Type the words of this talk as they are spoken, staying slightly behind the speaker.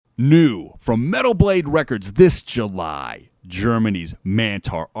New from Metal Blade Records this July, Germany's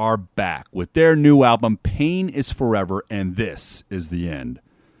Mantar are back with their new album, Pain is Forever, and This is the End.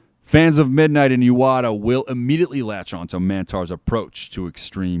 Fans of Midnight and Uada will immediately latch onto Mantar's approach to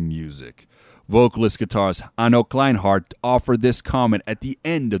extreme music. Vocalist guitarist Hanno Kleinhardt offered this comment at the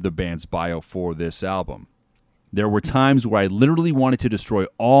end of the band's bio for this album. There were times where I literally wanted to destroy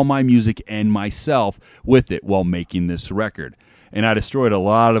all my music and myself with it while making this record, and I destroyed a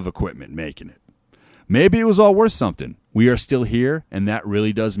lot of equipment making it. Maybe it was all worth something. We are still here, and that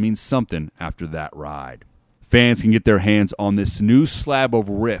really does mean something after that ride. Fans can get their hands on this new slab of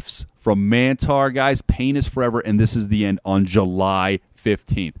riffs from Mantar, guys. Pain is Forever, and This is the End on July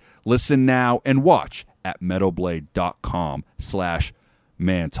 15th. Listen now and watch at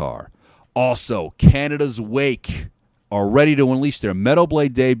metalblade.com/Mantar. Also, Canada's Wake are ready to unleash their Metal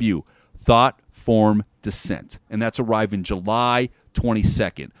Blade debut, Thought Form Descent, and that's arriving July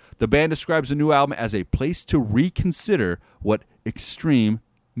 22nd. The band describes the new album as a place to reconsider what extreme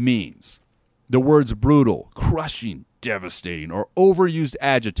means. The words brutal, crushing, devastating, or overused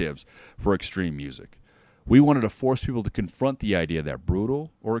adjectives for extreme music. We wanted to force people to confront the idea that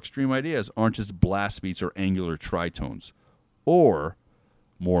brutal or extreme ideas aren't just blast beats or angular tritones, or,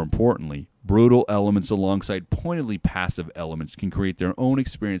 more importantly, brutal elements alongside pointedly passive elements can create their own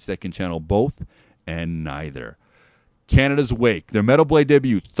experience that can channel both and neither. Canada's Wake, their Metal Blade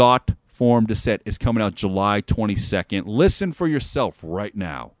debut, Thought Form Descent, is coming out July 22nd. Listen for yourself right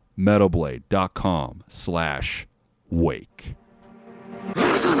now. metalblade.com/wake.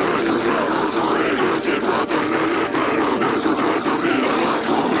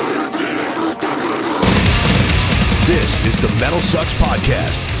 This is the Metal Sucks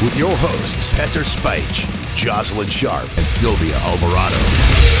Podcast with your hosts, Petter Speich, Jocelyn Sharp, and Sylvia Alvarado.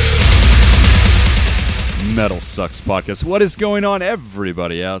 Metal Sucks Podcast. What is going on,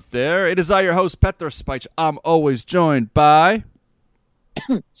 everybody out there? It is I, your host, Petter Speich. I'm always joined by...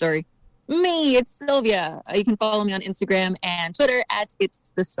 Sorry. Me, it's Sylvia. You can follow me on Instagram and Twitter at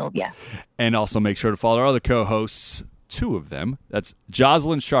It's the Sylvia. And also make sure to follow our other co-hosts, two of them. That's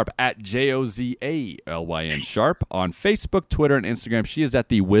Jocelyn Sharp at JOZALYN Sharp on Facebook, Twitter, and Instagram. She is at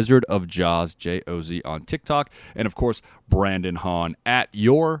the Wizard of Jaws, JOZ on TikTok. And of course, Brandon Hahn at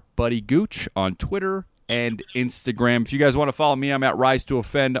Your Buddy Gooch on Twitter and Instagram. If you guys want to follow me, I'm at Rise to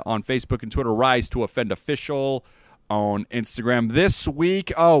Offend on Facebook and Twitter, Rise to Offend Official on Instagram. This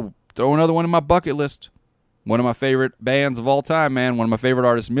week, throw another one in my bucket list. One of my favorite bands of all time, man. One of my favorite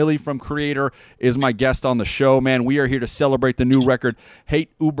artists, Mille from Kreator, is my guest on the show, man. We are here to celebrate the new record,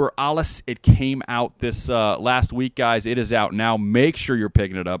 Hate Über Alles. It came out this last week, guys. It is out now. Make sure you're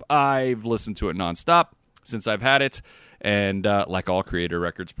picking it up. I've listened to it nonstop since I've had it. And like all Kreator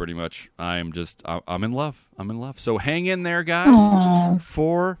records, pretty much, I'm in love. I'm in love. So hang in there, guys,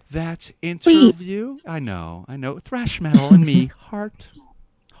 for that interview. Sweet. I know. Thrash metal and me. Heart.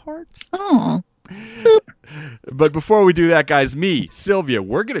 Oh. But before we do that, guys, me, Sylvia,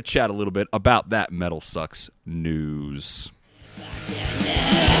 we're going to chat a little bit about that Metal Sucks news.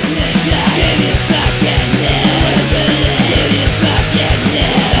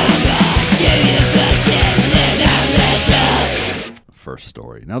 First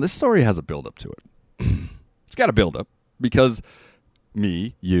story. Now, this story has a build-up to it. It's got a build-up because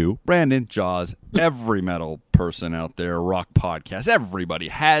me, you, Brandon, Jaws, every metal person out there, rock podcast, everybody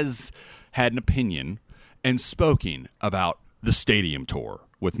has had an opinion and spoken about the stadium tour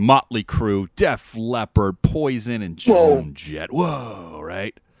with Motley Crue, Def Leppard, Poison, and Joan Jett. Whoa,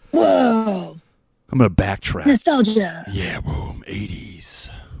 right? Whoa. I'm going to backtrack. Nostalgia. Yeah, boom, 80s.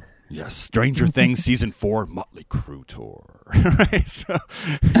 Yes, Stranger Things Season 4, Motley Crue tour. Right? So,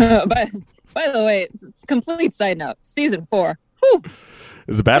 by the way, it's a complete side note. Season 4. Whew.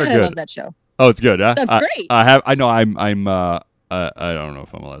 Is it bad or good? I love that show. Oh, it's good, huh? That's great. I know I'm I don't know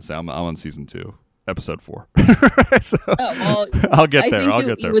if I'm allowed to say. I'm on Season 2, Episode 4. So, I'll get there.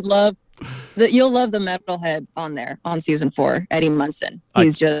 You would love you'll love the metalhead on there on Season 4, Eddie Munson.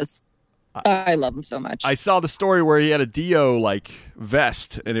 I love him so much. I saw the story where he had a Dio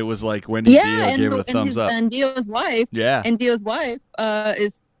vest, and it was like Wendy Dio gave it a thumbs up. And Dio's wife. Yeah. And Dio's wife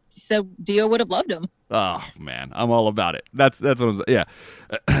said Dio would have loved him. Oh man, I'm all about it. That's what I'm. Yeah,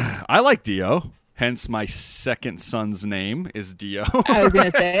 I like Dio. Hence, my second son's name is Dio. I was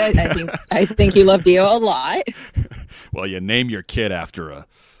gonna say, I think you love Dio a lot. Well, you name your kid after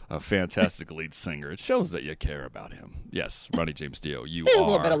a fantastic lead singer. It shows that you care about him. Yes, Ronnie James Dio, you There's are a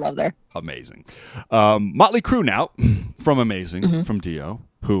little bit of love there. Amazing. Motley Crue now, from Amazing, from Dio,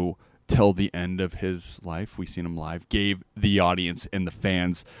 who till the end of his life, we seen him live, gave the audience and the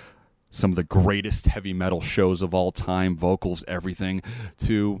fans some of the greatest heavy metal shows of all time, vocals, everything,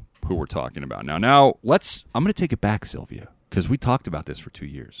 to who we're talking about. Now, I'm going to take it back, Sylvia, because we talked about this for 2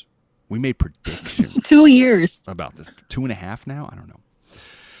 years. We made predictions 2 years about this. 2.5 now? I don't know.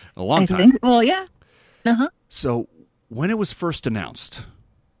 A long time. Well, yeah. Uh-huh. So when it was first announced,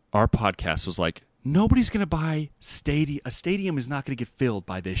 our podcast was like, nobody's going to buy stadium. A stadium is not going to get filled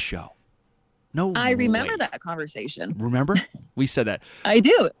by this show. No, I remember way. That conversation. Remember? We said that. I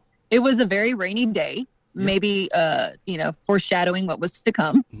do. It was a very rainy day. Maybe, foreshadowing what was to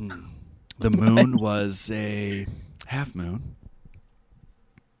come. The moon was a half moon.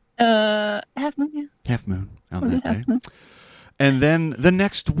 Half moon, yeah. Half moon on that day. Moon? And then the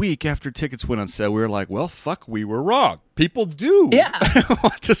next week after tickets went on sale, we were like, well, fuck, we were wrong. People do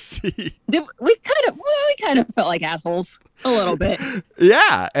want to see. We kind of felt like assholes a little bit.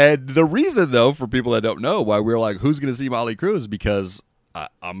 Yeah. And the reason, though, for people that don't know why we were like, who's going to see Motley Crue is because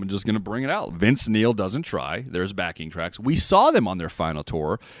I'm just going to bring it out. Vince Neil doesn't try. There's backing tracks. We saw them on their final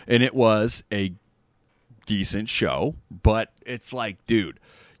tour, and it was a decent show. But it's like, dude,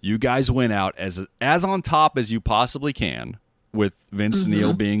 you guys went out as on top as you possibly can with Vince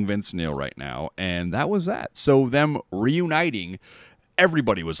Neil being Vince Neil right now. And that was that. So them reuniting,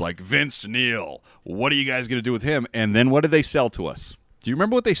 everybody was like, Vince Neil, what are you guys going to do with him? And then what did they sell to us? Do you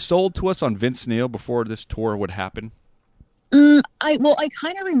remember what they sold to us on Vince Neil before this tour would happen? I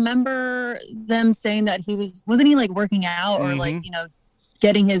kind of remember them saying that wasn't he like working out or like,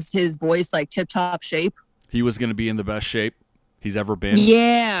 getting his voice like tip top shape. He was going to be in the best shape he's ever been.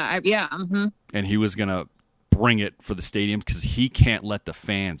 Yeah. And he was going to bring it for the stadium because he can't let the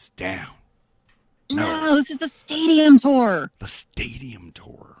fans down. No, this is the stadium tour. The stadium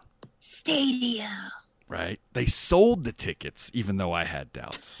tour. Stadium. Right? They sold the tickets, even though I had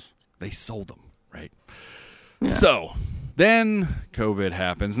doubts. They sold them, right? Yeah. So then COVID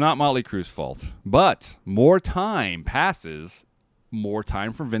happens. Not Motley Crue's fault. But more time passes, more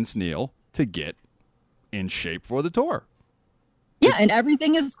time for Vince Neil to get in shape for the tour. Yeah, and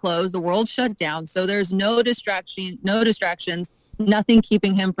everything is closed. The world shut down. So there's no distractions, nothing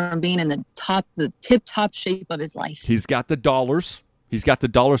keeping him from being in the tip-top shape of his life. He's got the dollars. He's got the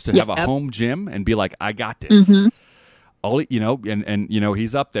dollars to have a home gym and be like, I got this. All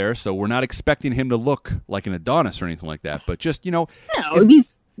he's up there, so we're not expecting him to look like an Adonis or anything like that. But just, No,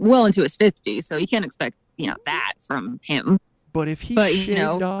 he's well into his 50s, so you can't expect, that from him. But if he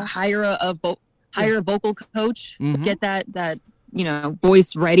hire a vocal coach, get that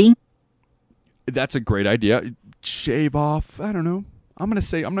voice ready. That's a great idea. Shave off, I don't know. I'm going to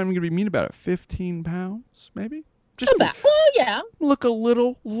say, I'm not even going to be mean about it, 15 pounds, maybe? Just well, yeah. Look a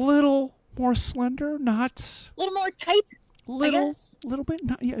little more slender, not... A little more tight, little bit.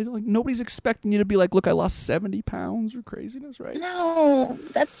 Not, like nobody's expecting you to be like, look, I lost 70 pounds or craziness, right? No,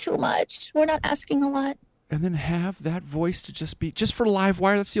 that's too much. We're not asking a lot. And then have that voice to just for Live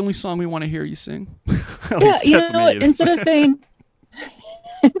Wire, that's the only song we want to hear you sing. Yeah, instead of saying...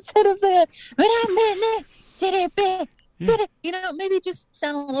 maybe just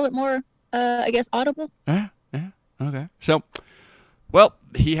sound a little bit more, audible. Yeah, okay. So, well,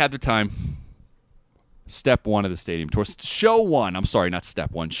 he had the time. Step one of the stadium tour. Show one. I'm sorry, not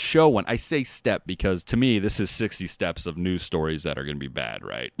step one. Show one. I say step because to me, this is 60 steps of news stories that are going to be bad,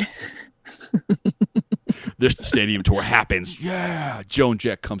 right? This stadium tour happens. Yeah. Joan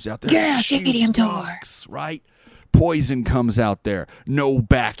Jett comes out there. Yeah, stadium tour. Right? Poison comes out there. No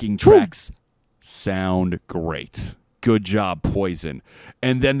backing tracks. Sound great. Good job, Poison.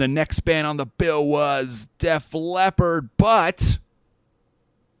 And then the next band on the bill was Def Leppard, but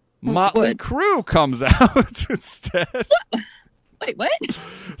Motley Crue comes out instead. Wait, what?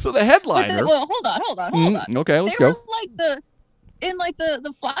 So the headliner. Well, hold on. Okay, let's go. They were like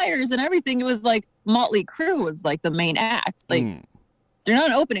the flyers and everything. It was like Motley Crue was like the main act. Like they're not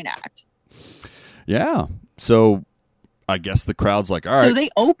an opening act. Yeah. So I guess the crowd's like, all right. So they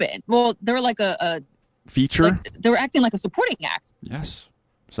opened. Well, they were like a feature. Like, they were acting like a supporting act. Yes.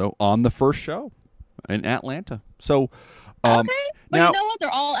 So on the first show in Atlanta. So okay. But now, you know what? They're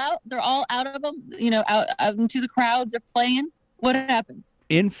all out. They're all out of them. Out into the crowds. They're playing. What happens?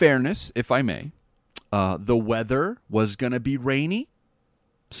 In fairness, if I may, the weather was going to be rainy.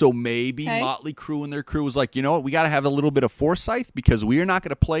 So maybe Motley Crue and their crew was like, you know what? We got to have a little bit of foresight because we are not going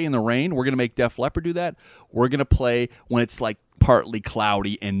to play in the rain. We're going to make Def Leppard do that. We're going to play when it's like partly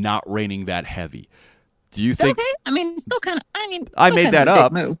cloudy and not raining that heavy. Do you think? Okay. I mean, still kind of. I made that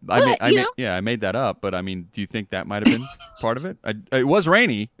up. Move, I made that up. But I mean, do you think that might have been part of it? It was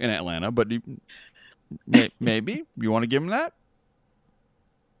rainy in Atlanta, but maybe you want to give them that.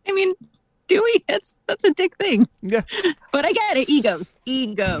 I mean, do we? That's a dick thing. Yeah. But I get it.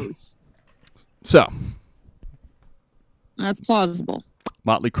 Egos. So that's plausible.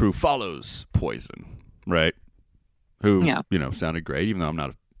 Motley Crue follows Poison, right? Who, Yeah. Sounded great, even though I'm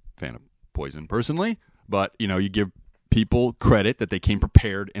not a fan of Poison personally. But, you give people credit that they came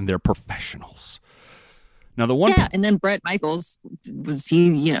prepared and they're professionals. Now, the one... Yeah, and then Bret Michaels, was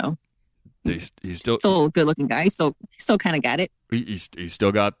he, he's still a good-looking guy, so he still kind of got it. He's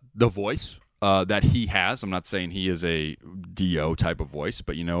still got the voice that he has. I'm not saying he is a Dio type of voice,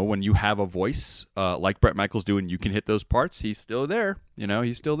 but, when you have a voice like Bret Michaels do and you can hit those parts, he's still there.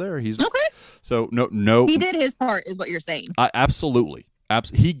 He's still there. He's okay. So, no. He did his part, is what you're saying. Absolutely.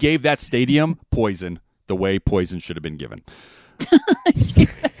 He gave that stadium Poison the way Poison should have been given.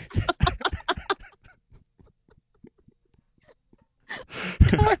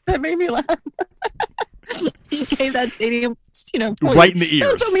 That made me laugh. He gave that stadium, poison. Right in the ears.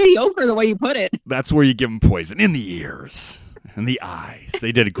 Sounds so mediocre the way you put it. That's where you give them Poison, in the ears and the eyes.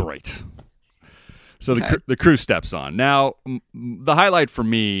 They did it great. So the crew steps on. Now, the highlight for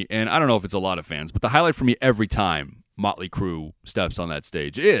me, and I don't know if it's a lot of fans, but the highlight for me every time Motley Crue steps on that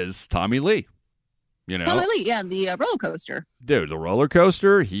stage is Tommy Lee. Tommy Lee, yeah, the roller coaster. Dude, the roller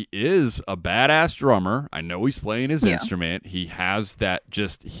coaster, he is a badass drummer. I know he's playing his instrument. He has that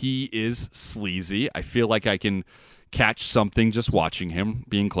he is sleazy. I feel like I can catch something just watching him,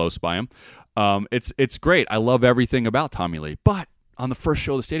 being close by him. It's great. I love everything about Tommy Lee. But on the first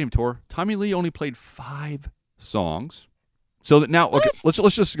show of the stadium tour, Tommy Lee only played 5 songs. So that now, okay,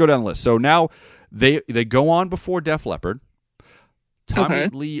 let's just go down the list. So now they go on before Def Leppard. Tommy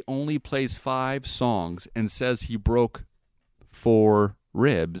Lee only plays 5 songs and says he broke 4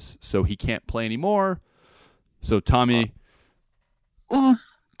 ribs, so he can't play anymore. So Tommy...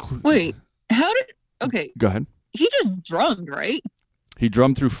 wait, how did... Okay. Go ahead. He just drummed, right? He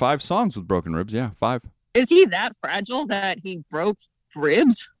drummed through 5 songs with broken ribs, yeah, 5. Is he that fragile that he broke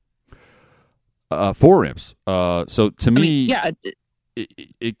ribs? 4 ribs. So to me... yeah.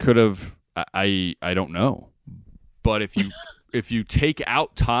 It could have... I don't know. But if you take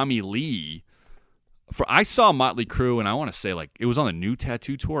out Tommy Lee, I saw Motley Crue, and I want to say it was on the New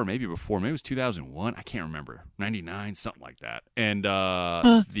Tattoo tour, maybe before, maybe it was 2001, I can't remember, 99, something like that. And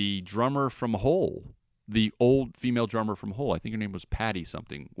the drummer from Hole, the old female drummer from Hole, I think her name was Patty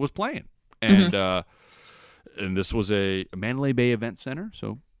something, was playing, and and this was a Mandalay Bay Event Center,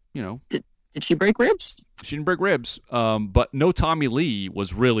 so Did she break ribs? She didn't break ribs, but no Tommy Lee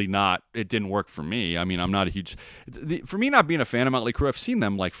was really not. It didn't work for me. I mean, I'm not a huge. For me, not being a fan of Motley Crue, I've seen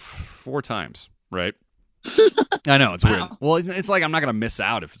them 4 times, right? I know it's weird. Well, it's like I'm not gonna miss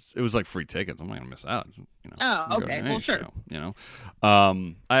out if it was free tickets. I'm not gonna miss out. Oh, okay. Well, sure. Show,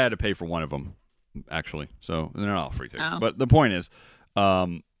 I had to pay for one of them actually, so they're not all free tickets. Oh. But the point is,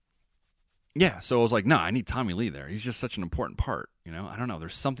 yeah. So I was like, no, I need Tommy Lee there. He's just such an important part. I don't know.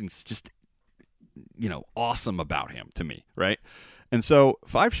 There's something just awesome about him to me, right? And so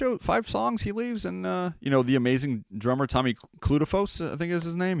 5 songs he leaves, and the amazing drummer Tommy Clutafos, I think is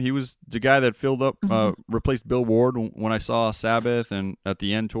his name. He was the guy that replaced Bill Ward when I saw Sabbath and at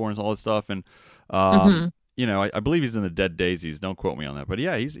the End tour and all that stuff. And I believe he's in the Dead Daisies. Don't quote me on that, but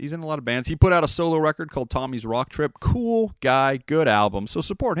yeah, he's in a lot of bands. He put out a solo record called Tommy's Rock Trip. Cool guy, good album. So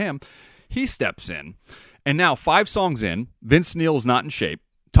support him. He steps in, and now 5 songs in, Vince Neil's not in shape.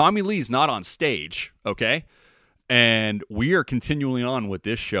 Tommy Lee's not on stage, okay? And we are continuing on with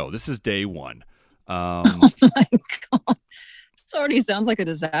this show. This is day 1. Oh, my God. This already sounds like a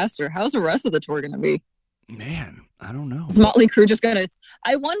disaster. How's the rest of the tour going to be? Man, I don't know. Is Motley Crue just going to...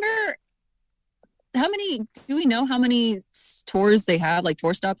 I wonder... Do we know how many tours they have,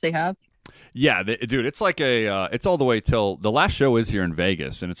 tour stops they have? Yeah, dude, it's it's all the way till... The last show is here in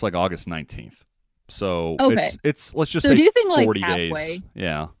Vegas, and it's August 19th. So it's let's just say do you think 40 halfway, days.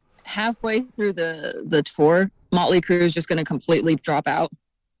 Yeah. Halfway through the tour, Motley Crue is just going to completely drop out?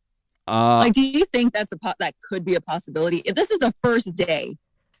 Do you think that could be a possibility? If this is a first day.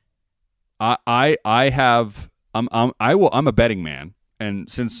 I'm a betting man, and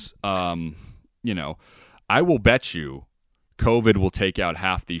since I will bet you COVID will take out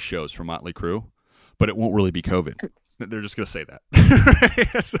half these shows for Motley Crue, but it won't really be COVID. They're just going to say that.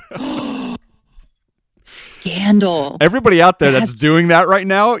 So. Scandal. Everybody out there that's doing that right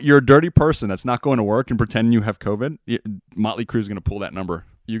now, you're a dirty person that's not going to work and pretending you have COVID. Motley Crue's going to pull that number.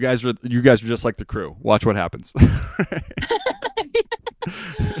 You guys are just like the Crew. Watch what happens.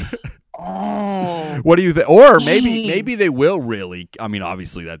 Oh. What do you think? Or maybe they will really. I mean,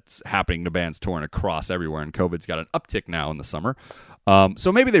 obviously that's happening to bands touring across everywhere, and COVID's got an uptick now in the summer.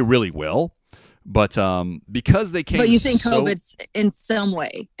 So maybe they really will. But because they came, but you think COVID in some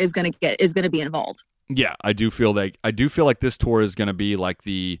way is going to be involved? Yeah, I do feel like this tour is going to be like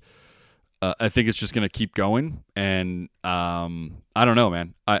the I think it's just going to keep going, and I don't know,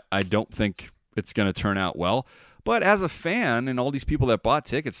 man. I don't think it's going to turn out well. But as a fan and all these people that bought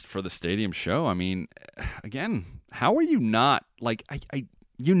tickets for the stadium show, I mean, again, how are you not like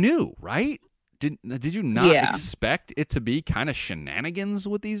you knew, right? Did you not expect it to be kind of shenanigans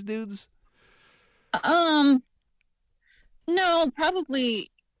with these dudes? No,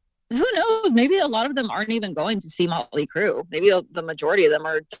 probably. Who knows? Maybe a lot of them aren't even going to see Motley Crue. Maybe the majority of them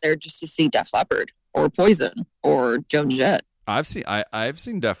are there just to see Def Leppard or Poison or Joan Jett. I've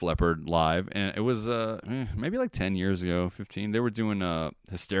seen Def Leppard live, and it was maybe like 10 years ago, 15. They were doing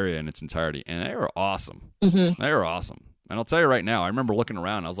Hysteria in its entirety, and they were awesome. Mm-hmm. They were awesome. And I'll tell you right now, I remember looking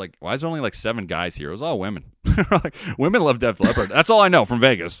around. I was like, why is there only like 7 guys here? It was all women. Like, women love Def Leppard. That's all I know from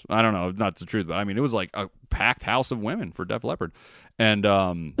Vegas. I don't know. Not the truth, but I mean, it was like a packed house of women for Def Leppard. And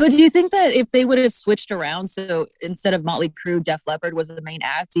but do you think that if they would have switched around, so instead of Motley Crue, Def Leppard was the main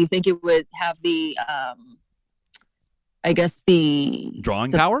act, do you think it would have the, I guess the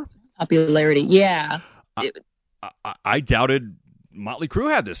drawing power? Popularity. Yeah. I doubted Motley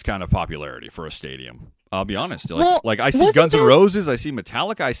Crue had this kind of popularity for a stadium. I'll be honest. Like I see Guns N' Roses, I see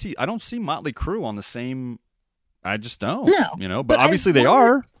Metallica, I don't see Motley Crue on the same. I just don't. No, you know. But obviously they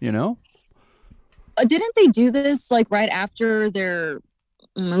are. You know. Didn't they do this like right after their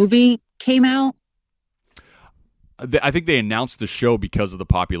movie came out? I think they announced the show because of the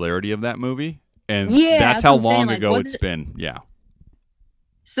popularity of that movie, and that's how long ago it's been. Yeah.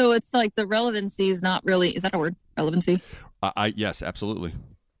 So it's like the relevancy is not really. Is that a word? Relevancy. Yes, absolutely.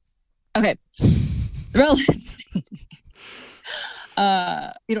 Okay. Relevancy.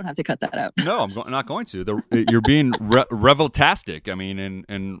 You don't have to cut that out. No, I'm not going to. You're being reveltastic. I mean,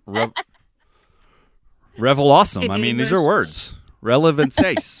 and revel awesome. I mean, these are words.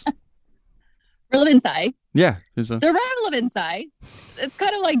 Relevancies. Relevancy. Yeah. The relevancy. It's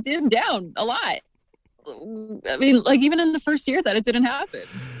kind of like dimmed down a lot. I mean, like even in the first year that it didn't happen.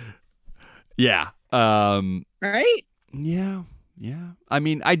 Yeah. Right? Yeah. Yeah. I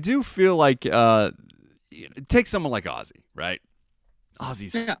mean, I do feel like take someone like Ozzy, right?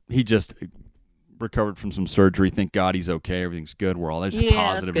 He just recovered from some surgery. Thank God he's okay. Everything's good. There's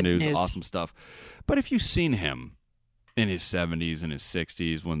positive news. Awesome stuff. But if you've seen him in his 70s and his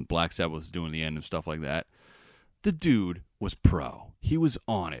 60s when Black Sabbath was doing the end and stuff like that, the dude was pro. He was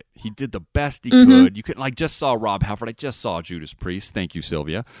on it. He did the best he could. You couldn't just saw Rob Halford. I just saw Judas Priest. Thank you,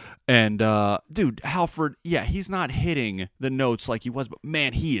 Sylvia. And dude, Halford, he's not hitting the notes like he was, but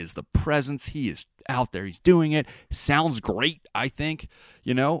man, he is the presence. He is out there. He's doing it. Sounds great, I think.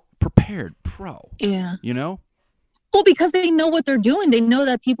 Prepared pro. Yeah. Well, because they know what they're doing. They know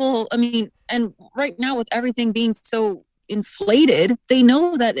that people, I mean, and right now with everything being so inflated, they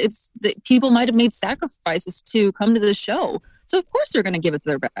know that that people might have made sacrifices to come to the show. So of course they're going to give it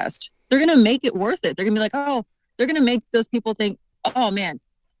their best. They're going to make it worth it. They're going to be like, they're going to make those people think, oh man,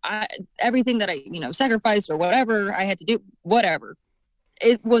 everything that I, sacrificed or whatever I had to do, whatever,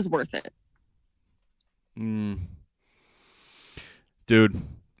 it was worth it. Dude,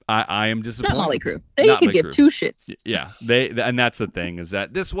 I am disappointed. Not Motley Crue. They could give 2 shits. Yeah, and that's the thing is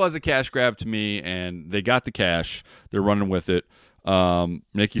that this was a cash grab to me, and they got the cash. They're running with it.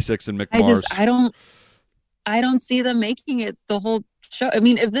 Nikki Sixx and Mick Mars. I don't see them making it the whole show. I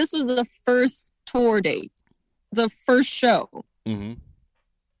mean, if this was the first tour date, the first show,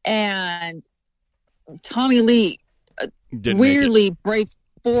 and Tommy Lee weirdly breaks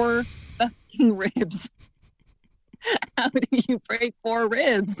 4 fucking ribs. How do you break 4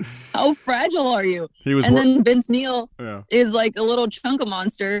 ribs? How fragile are you? Then Vince Neil is like a little chunk of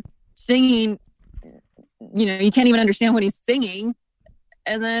monster singing. You can't even understand what he's singing,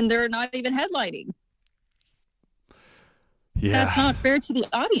 and then they're not even headlining. Yeah, that's not fair to the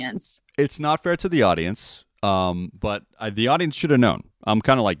audience. It's not fair to the audience. But the audience should have known. I'm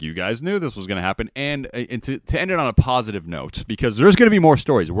kind of like, you guys knew this was going to happen. And to end it on a positive note, because there's going to be more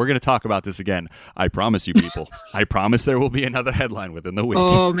stories. We're going to talk about this again. I promise you, people. I promise there will be another headline within the week.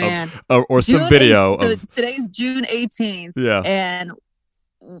 Oh, man. Or some video. So today's June 18th. Yeah. And,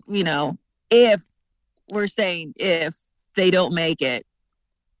 if we're saying if they don't make it,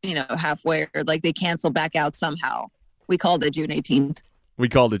 halfway, or like they cancel back out somehow, we called it June 18th. We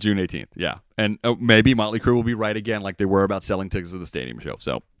called it June 18th, yeah. And maybe Motley Crue will be right again like they were about selling tickets to the stadium show.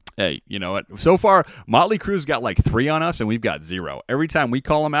 So, hey, you know what? So far, Motley Crue's got like 3 on us, and we've got 0. Every time we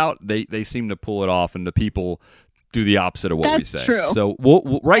call them out, they seem to pull it off, and the people do the opposite of what we say. That's true. So,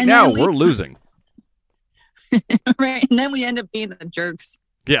 right now, we're losing. Right, and then we end up being the jerks.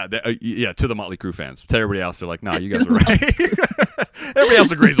 Yeah, to the Motley Crue fans. To everybody else, they're like, nah, you guys are right. Everybody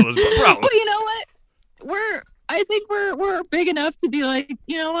else agrees with us, but bro. Well, you know what? I think we're big enough to be like,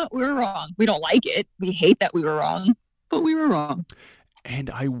 you know what, we were wrong. We don't like it. We hate that we were wrong, but we were wrong. And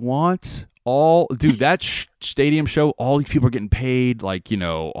I want that stadium show. All these people are getting paid, like, you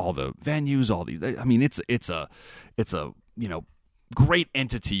know, all the venues, all these. I mean, it's a you know, great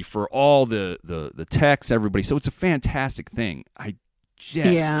entity for all the techs, everybody. So it's a fantastic thing. I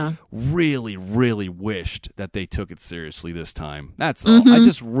just really, really wished that they took it seriously this time. That's all. I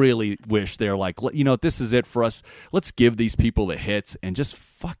just really wish they're like, you know, this is it for us. Let's give these people the hits and just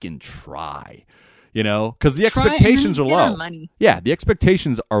fucking try, you know, because the expectations are low. Yeah, the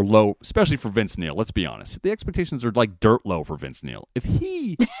expectations are low, especially for Vince Neil. Let's be honest. The expectations are like dirt low for Vince Neil. If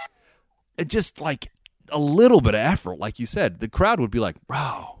he just like a little bit of effort, like you said, the crowd would be like,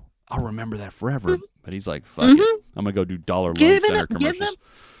 bro, I'll remember that forever. But he's like, fuck it. I'm going to go do dollar loan center commercials.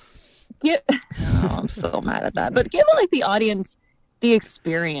 I'm so mad at that. But give like the audience the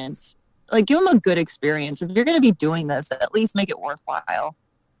experience. Like, give them a good experience. If you're going to be doing this, at least make it worthwhile.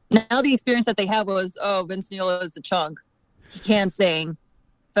 Now the experience that they have was, oh, Vince Neil is a chunk. He can't sing.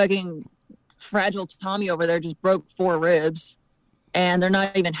 Fucking Fragile Tommy over there just broke 4 ribs. And they're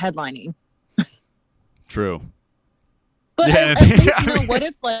not even headlining. True. But at least, you know, what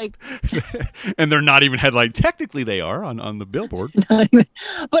if, like... and they're not even headline. Technically, they are on the billboard.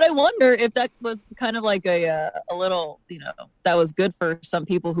 But I wonder if that was kind of like a little, you know, that was good for some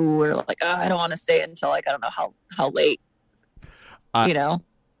people who were like, oh, I don't want to stay until, like, I don't know how late. You know?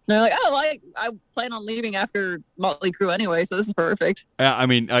 They're like, oh, I plan on leaving after Motley Crue anyway, so this is perfect. Yeah, I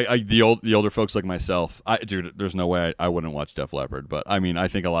mean, the older folks like myself, dude, there's no way I wouldn't watch Def Leppard. But, I mean, I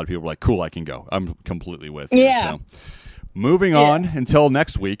think a lot of people are like, cool, I can go. I'm completely with you. Yeah. So. Moving on until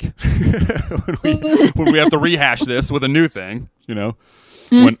next week, when we have to rehash this with a new thing, you know,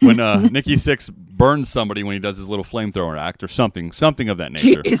 when Nikki Sixx burns somebody when he does his little flamethrower act or something of that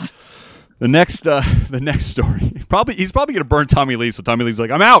nature. Jeez. The next story, he's probably gonna burn Tommy Lee. So Tommy Lee's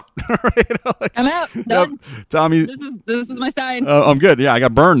like, I'm out. Right? You know, like, I'm out. Done. Tommy, this is my sign. I'm good. Yeah, I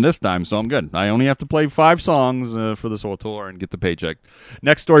got burned this time, so I'm good. I only have to play 5 songs for this whole tour and get the paycheck.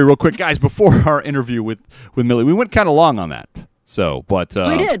 Next story, real quick, guys. Before our interview with Mille, we went kind of long on that. So, but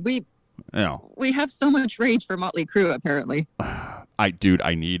we did. We have so much rage for Motley Crue. Apparently, I don't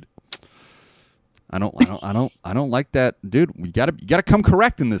like that, dude. You gotta come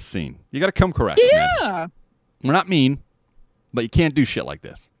correct in this scene. You gotta come correct. Yeah. Man. We're not mean, but you can't do shit like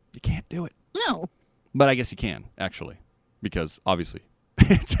this. You can't do it. No. But I guess you can, actually, because obviously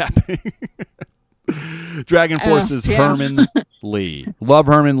it's happening. Dragon Force's Herman Lee. Love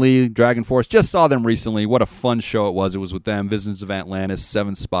Herman Lee, Dragon Force. Just saw them recently. What a fun show it was. It was with them, Visions of Atlantis,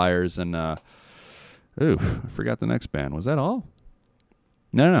 Seven Spires, and I forgot the next band. Was that all?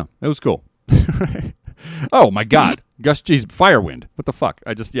 No. It was cool. Right. Oh my God, Gus G's Firewind. What the fuck?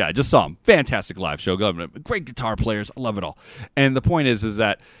 I just saw him. Fantastic live show. Great guitar players. I love it all. And the point is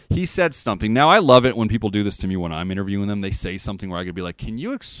that he said something. Now I love it when people do this to me when I'm interviewing them. They say something where I could be like, "Can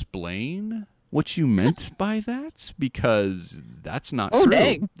you explain what you meant by that? Because that's not true.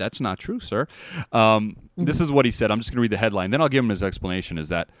 Dang. That's not true, sir." This is what he said. I'm just going to read the headline. Then I'll give him his explanation. Is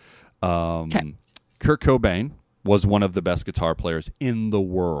that Kurt Cobain was one of the best guitar players in the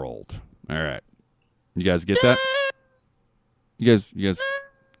world. All right. You guys get that? You guys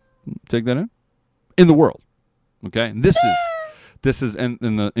take that in the world. Okay? This is and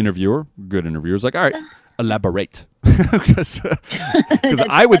the interviewer, good interviewer, is like, all right, elaborate. Because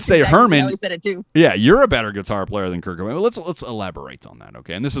I would say, exactly, Herman, he said it too. Yeah, you're a better guitar player than Kurt Cobain. Let's elaborate on that,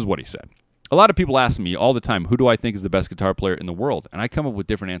 okay? And this is what he said. A lot of people ask me all the time, who do I think is the best guitar player in the world? And I come up with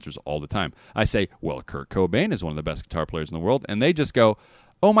different answers all the time. I say, well, Kurt Cobain is one of the best guitar players in the world. And they just go,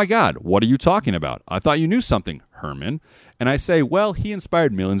 oh my God, what are you talking about? I thought you knew something, Herman. And I say, well, he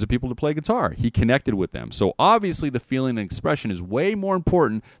inspired millions of people to play guitar. He connected with them. So obviously the feeling and expression is way more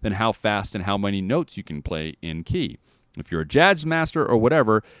important than how fast and how many notes you can play in key. If you're a jazz master or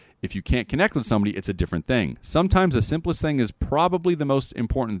whatever, if you can't connect with somebody, it's a different thing. Sometimes the simplest thing is probably the most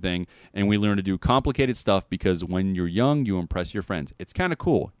important thing, and we learn to do complicated stuff because when you're young, you impress your friends. It's kind of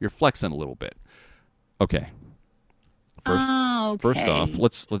cool. You're flexing a little bit. Okay. First off,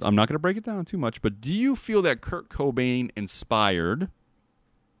 I'm not going to break it down too much, but do you feel that Kurt Cobain inspired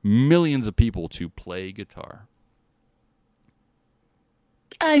millions of people to play guitar?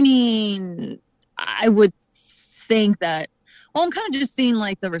 I mean, I would think that, well, I'm kind of just seeing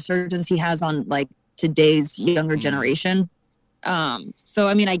like the resurgence he has on like today's younger generation. So,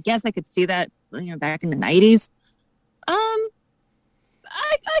 I mean, I guess I could see that, back in the 90s. I'll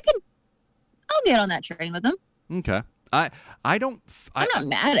get on that train with him. Okay. I'm not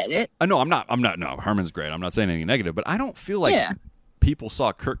mad at it. No, I'm not. No, Herman's great. I'm not saying anything negative, but I don't feel like people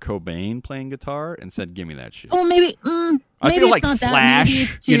saw Kurt Cobain playing guitar and said, "Give me that shit." Well, maybe. I feel like it's not Slash. That. Maybe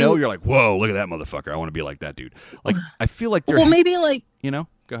it's too... You're like, "Whoa, look at that motherfucker! I want to be like that dude." Like, I feel like they're. Well, maybe like. Go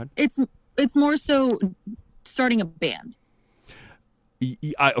ahead. It's more so starting a band.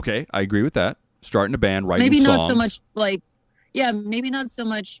 Okay, I agree with that. Starting a band, writing maybe songs. Not so much like, maybe not so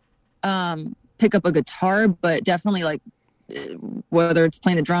much pick up a guitar, but definitely like whether it's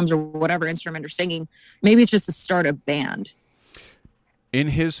playing the drums or whatever instrument or singing, maybe it's just to start a band. In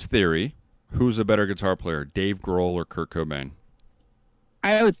his theory, who's a better guitar player, Dave Grohl or Kurt Cobain?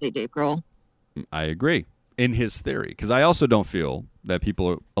 I would say Dave Grohl. I agree. In his theory, because I also don't feel that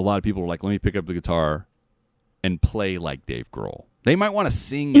a lot of people are like, let me pick up the guitar and play like Dave Grohl. They might want to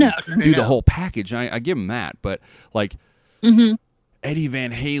sing and do the whole package. I give them that, but like Eddie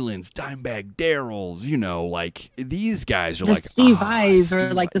Van Halen's, Dimebag Darrell's, like these guys are like Steve Vai's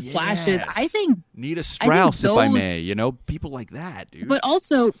or like the Slashes. I think Nita Strauss, if I may, people like that, dude. But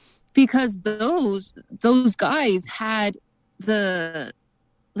also because those guys had they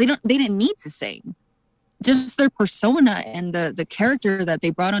didn't need to sing. Just their persona and the character that they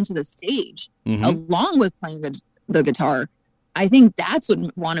brought onto the stage, along with playing the guitar. I think that's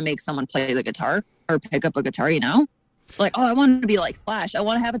what want to make someone play the guitar or pick up a guitar, Like, oh, I want to be like Slash. I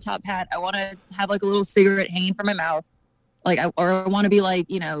want to have a top hat. I want to have like a little cigarette hanging from my mouth. Like, I want to be like,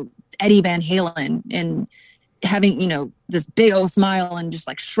 Eddie Van Halen and having, this big old smile and just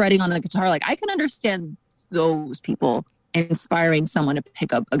like shredding on the guitar. Like, I can understand those people inspiring someone to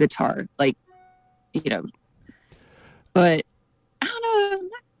pick up a guitar. Like, but I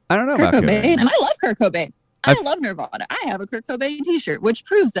don't know about Kurt Cobain. And I love Kurt Cobain. I love Nirvana. I have a Kurt Cobain t-shirt, which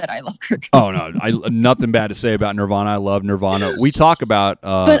proves that I love Kurt Cobain. Oh, no. Nothing bad to say about Nirvana. I love Nirvana. We talk about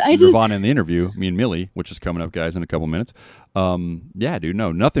Nirvana in the interview, me and Mille, which is coming up, guys, in a couple minutes. Yeah, dude,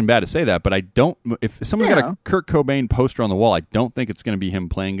 no, nothing bad to say that. But I don't, if someone's got a Kurt Cobain poster on the wall, I don't think it's going to be him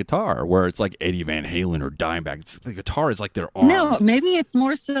playing guitar, where it's like Eddie Van Halen or Dimebag. The guitar is like their arm. No, maybe it's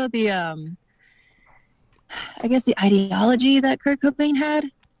more so the, I guess the ideology that Kurt Cobain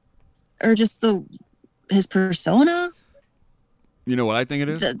had, or just his persona. You know what I think it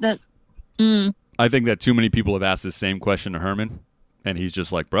is? I think that too many people have asked the same question to Herman, and he's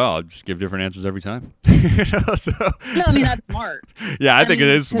just like, bro, I'll just give different answers every time. No, I mean, that's smart. Yeah, I think it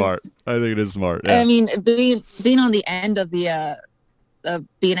is smart. I think it is smart. Yeah. I mean, being on the end of the of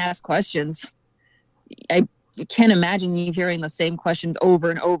being asked questions, I can't imagine you hearing the same questions over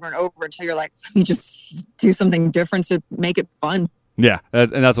and over and over until you're like, let me just do something different to make it fun. Yeah,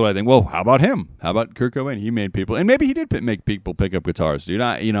 and that's what I think. Well, how about him? How about Kurt Cobain? He made people, and maybe he did make people pick up guitars, dude.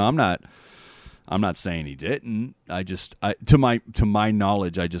 I'm not saying he didn't. To my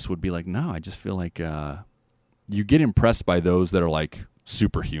knowledge, I just would be like, no. I just feel like you get impressed by those that are like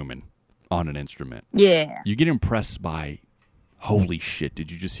superhuman on an instrument. Yeah, you get impressed by, holy shit!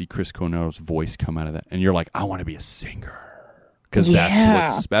 Did you just see Chris Cornell's voice come out of that? And you're like, I want to be a singer because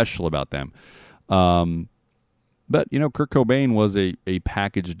that's what's special about them. But, Kurt Cobain was a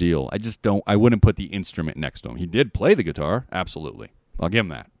package deal. I wouldn't put the instrument next to him. He did play the guitar. Absolutely. I'll give him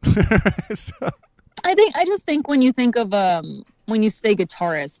that. So. I just think when you think of, when you say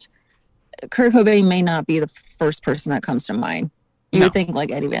guitarist, Kurt Cobain may not be the first person that comes to mind. You would think like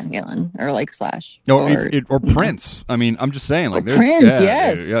Eddie Van Halen or like Slash. Or Prince. I mean, I'm just saying. Like Prince,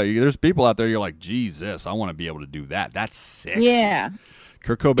 yes. Yeah, there's people out there, you're like, Jesus, I want to be able to do that. That's sexy. Yeah.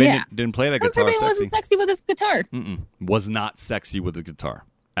 Kurt Cobain didn't play that guitar sexy. Kurt Cobain wasn't sexy with his guitar. Was not sexy with the guitar.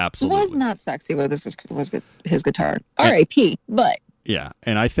 Absolutely. Was not sexy with his guitar. R.I.P. But. Yeah,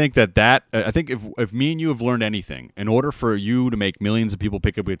 and I think that I think if me and you have learned anything, in order for you to make millions of people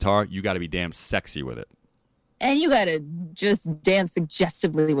pick up a guitar, you got to be damn sexy with it. And you got to just dance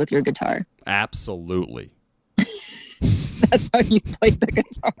suggestively with your guitar. Absolutely. That's how you play the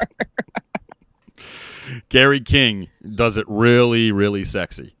guitar. Gary King does it really, really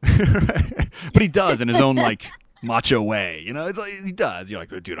sexy. But he does in his own, like, macho way. It's like, he does. You're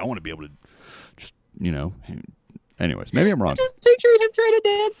like, dude, I want to be able to just, Anyways, maybe I'm wrong. Just picturing him trying to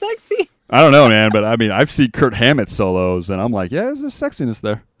dance sexy. I don't know, man, but I mean, I've seen Kurt Hammett solos, and I'm like, yeah, there's sexiness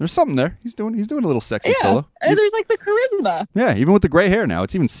there. There's something there. He's doing a little sexy solo. And there's like the charisma. Yeah, even with the gray hair now,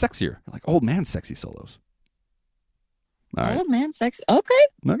 it's even sexier. Like old man sexy solos. All right. Old man sexy. Okay.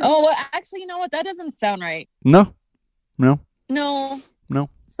 Oh, well, actually, you know what? That doesn't sound right. No.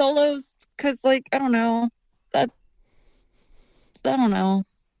 Solos, because like I don't know. I don't know.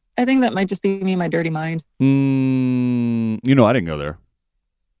 I think that might just be me and my dirty mind. I didn't go there,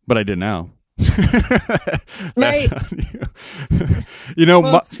 but I did now. Right.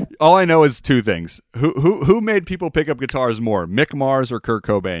 All I know is two things. Who made people pick up guitars more, Mick Mars or Kurt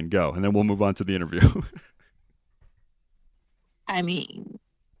Cobain? Go, and then we'll move on to the interview. I mean,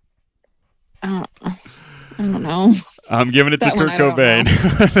 I don't know. I'm giving it to That one Kurt I don't Cobain.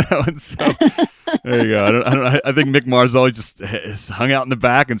 That one's so, there you go. I think Mick Mars always just hung out in the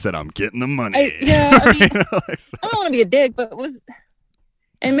back and said, "I'm getting the money." I mean, You know, like, so. I don't want to be a dick, but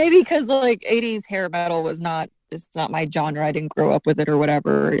and maybe because like 80s hair metal it's not my genre. I didn't grow up with it or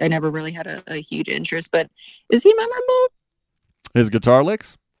whatever. I never really had a huge interest, but is he memorable? His guitar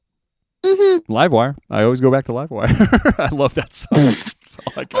licks? Mm-hmm. Livewire. I always go back to Livewire. I love that song. That's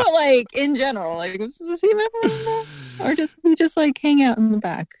all I got. But like in general, like was he memorable? Or did he just like hang out in the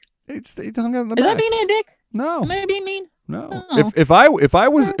back? They hung out in the Is back. that being a dick? No. Am I being mean? No. Oh. If I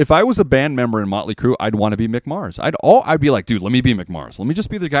was a band member in Motley Crue, I'd want to be Mick Mars. I'd be like, dude, let me be Mick Mars. Let me just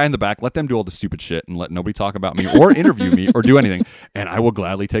be the guy in the back. Let them do all the stupid shit and let nobody talk about me or interview me or do anything. And I will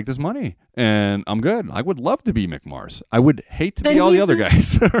gladly take this money. And I'm good. I would love to be Mick Mars. I would hate to be all the other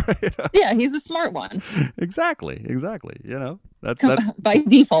guys. Yeah, he's a smart one. Exactly. You know, that's by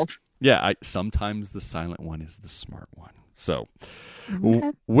default. Yeah. Sometimes the silent one is the smart one. So.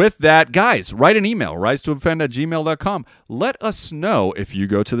 Okay. With that, guys, write an email, rise2offend@gmail.com. Let us know if you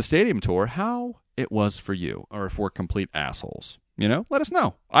go to the stadium tour, how it was for you, or if we're complete assholes. You know, let us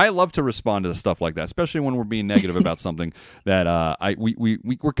know. I love to respond to stuff like that, especially when we're being negative about something that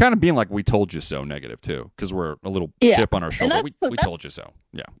we're kind of being like, we told you so negative too, because we're a little chip on our shoulder. We told you so.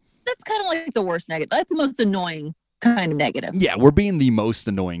 Yeah. That's kind of like the worst negative. That's the most annoying kind of negative. Yeah, we're being the most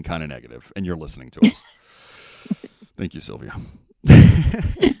annoying kind of negative, and you're listening to us. Thank you, Sylvia.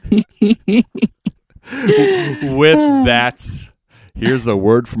 With that, here's a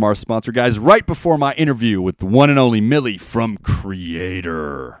word from our sponsor, guys, right before my interview with the one and only Mille from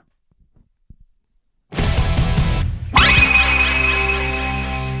Kreator.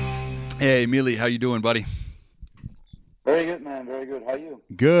 Hey, Mille, how you doing, buddy? Very good, man. Very good. How are you?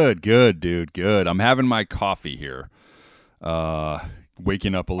 Good, dude. Good. I'm having my coffee here.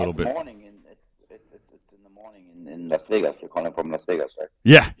 Waking up a little bit. It's in the morning in Las Vegas. You're calling from Las Vegas, right?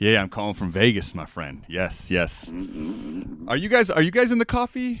 Yeah. I'm calling from Vegas, my friend. Yes. Mm-hmm. Are you guys in the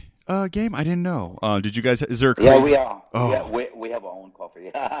coffee game? I didn't know. Did you guys? Is there? Yeah, we are. Oh. Yeah, we have our own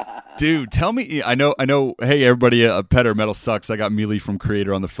coffee. Dude, tell me. I know. Hey, everybody, Petter, Metal Sucks. I got Mille from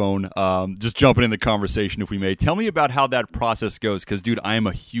Kreator on the phone. Just jumping in the conversation, if we may. Tell me about how that process goes, because, dude, I am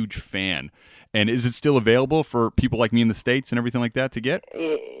a huge fan. And is it still available for people like me in the States and everything like that to get?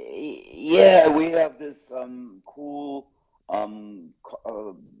 Yeah, we have this cool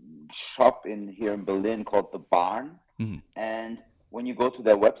shop here in Berlin called The Barn. Mm-hmm. And when you go to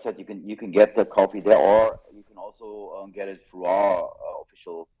their website, you can get the coffee there, or you can also get it through our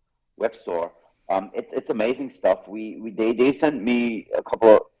official web store. It's amazing stuff. They sent me a couple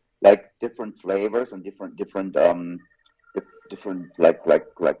of like different flavors and different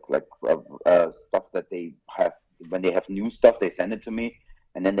stuff that they have. When they have new stuff, they send it to me,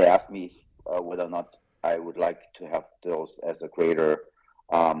 and then they ask me whether or not I would like to have those as a Kreator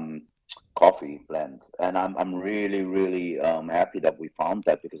coffee blend. And I'm really, really happy that we found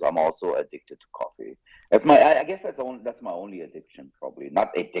that, because I'm also addicted to coffee. I guess that's my only addiction, probably.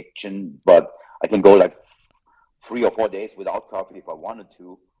 Not addiction, but I can go like 3 or 4 days without coffee if I wanted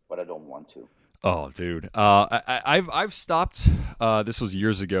to, but I don't want to. Oh, dude. I've stopped. This was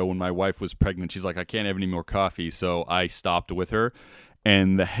years ago when my wife was pregnant. She's like, I can't have any more coffee, so I stopped with her.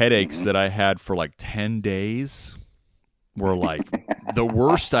 And the headaches that I had for like 10 days were like the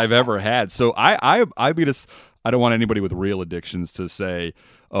worst I've ever had. So I don't want anybody with real addictions to say,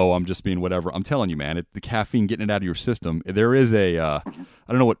 oh, I'm just being whatever. I'm telling you, man, the caffeine, getting it out of your system, there is I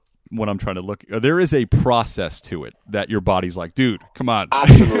don't know what I'm trying to look. There is a process to it that your body's like, dude, come on.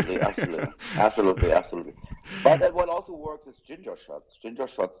 Absolutely. But what also works is ginger shots. Ginger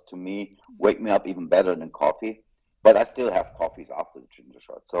shots, to me, wake me up even better than coffee. But I still have coffees after the ginger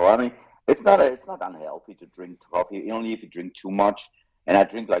shot. So I mean, it's not unhealthy to drink coffee. Only if you drink too much. And I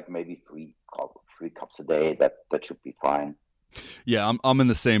drink like maybe three cups a day. That should be fine. Yeah, I'm in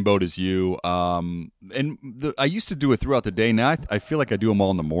the same boat as you. I used to do it throughout the day. Now I feel like I do them all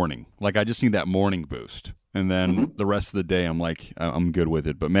in the morning. Like I just need that morning boost, and then the rest of the day I'm like I'm good with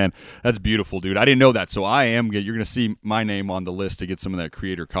it. But man, that's beautiful, dude. I didn't know that, so you're gonna see my name on the list to get some of that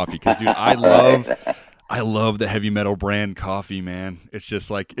Kreator coffee, because dude, I love the heavy metal brand coffee, man. It's just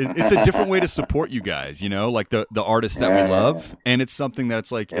like it's a different way to support you guys, you know, like the artists that we love, and it's something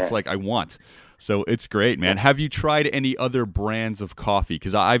that's like it's like I want. So it's great, man. Have you tried any other brands of coffee?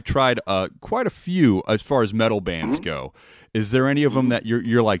 Because I've tried quite a few as far as metal bands go. Is there any of them that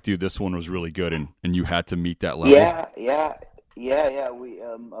you're like, dude, this one was really good, and you had to meet that level? Yeah. We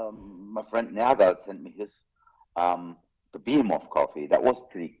my friend Naga sent me his the Behemoth coffee. That was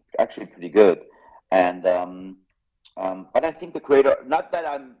pretty good. And But I think the Kreator, not that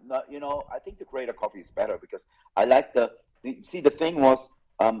I'm not, I think the Kreator coffee is better because I like see, the thing was,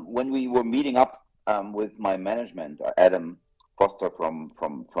 when we were meeting up with my management, Adam Foster from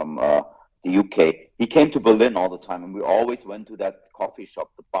the UK, he came to Berlin all the time, and we always went to that coffee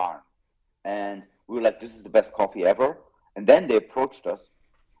shop, the Barn, and we were like, this is the best coffee ever. And then they approached us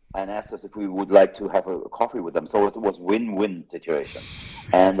and asked us if we would like to have a coffee with them. So it was win-win situation,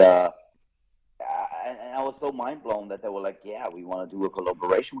 and I was so mind blown that they were like, "Yeah, we want to do a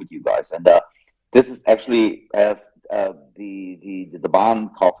collaboration with you guys." And this is actually the Barn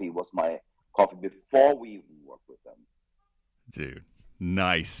coffee was my coffee before we even worked with them. Dude,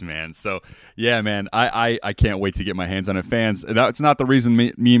 nice, man. So yeah, man, I can't wait to get my hands on it, fans. That's not the reason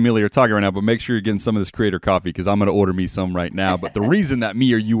me and Mille are talking right now, but make sure you're getting some of this Kreator coffee because I'm gonna order me some right now. But the reason that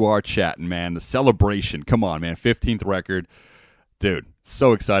me or you are chatting, man, the celebration. Come on, man, 15th record. Dude,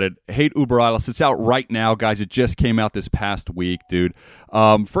 so excited. Hate Uber Alles. It's out right now, guys. It just came out this past week, dude.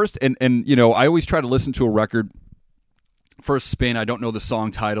 First, and I always try to listen to a record first spin. I don't know the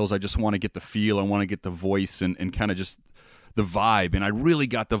song titles. I just want to get the feel. I want to get the voice and kind of just the vibe. And I really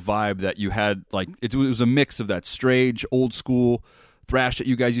got the vibe that you had. Like it was a mix of that strange, old school thrash that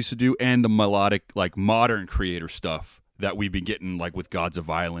you guys used to do and the melodic, like modern Kreator stuff that we've been getting, like with Gods of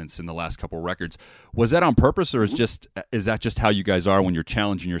Violence in the last couple of records. Was that on purpose, or is that just how you guys are when you're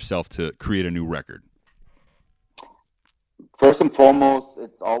challenging yourself to create a new record? First and foremost,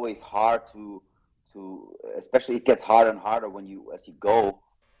 it's always hard to especially it gets harder and harder as you go.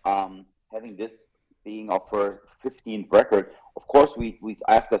 Having this being our first 15th record, of course we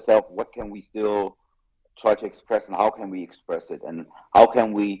ask ourselves, what can we still try to express, and how can we express it, and how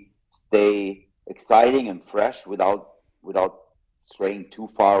can we stay exciting and fresh without straying too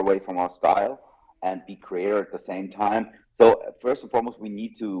far away from our style and be Kreator at the same time. So first and foremost, we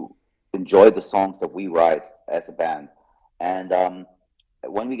need to enjoy the songs that we write as a band. And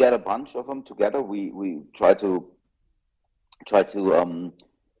when we get a bunch of them together, we try to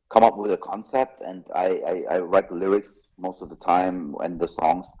come up with a concept, and I write the lyrics most of the time and the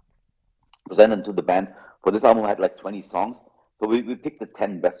songs, present them to the band. For this album, I had like 20 songs. So we picked the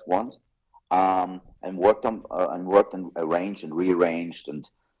 10 best ones. And worked and arranged and rearranged, and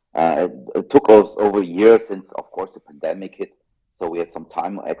it took us over a year since, of course, the pandemic hit. So we had some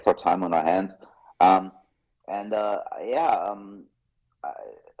extra time on our hands,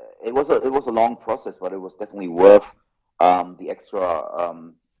 it was a long process, but it was definitely worth the extra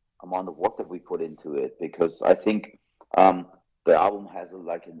amount of work that we put into it, because I think the album has a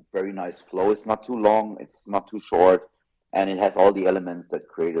very nice flow. It's not too long, it's not too short. And it has all the elements that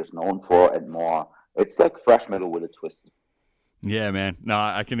Kreator's known for and more. It's like thrash metal with a twist. Yeah, man. No,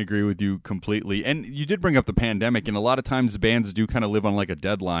 I can agree with you completely. And you did bring up the pandemic, and a lot of times bands do kind of live on like a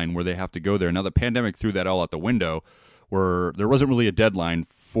deadline where they have to go there. Now, the pandemic threw that all out the window, where there wasn't really a deadline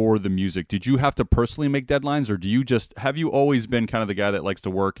for the music. Did you have to personally make deadlines, or have you always been kind of the guy that likes to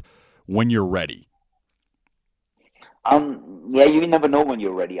work when you're ready? Yeah, you never know when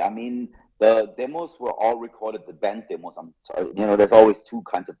you're ready. I mean, the demos were all recorded, the band demos. There's always two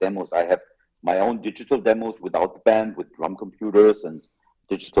kinds of demos. I have my own digital demos without the band, with drum computers and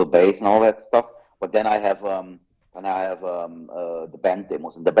digital bass and all that stuff. But then I have the band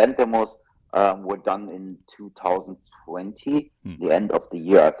demos, and the band demos were done in 2020, the end of the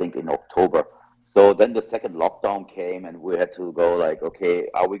year, I think in October. So then the second lockdown came, and we had to go like, okay,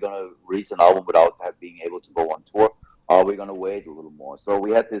 are we gonna release an album without being able to go on tour? Are we going to wait a little more? So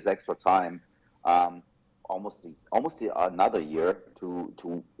we had this extra time, almost another year to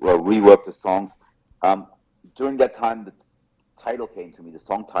rework the songs. During that time, the title came to me, the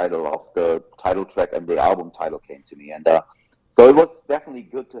song title of the title track and the album title came to me. And so it was definitely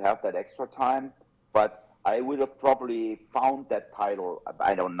good to have that extra time, but I would have probably found that title.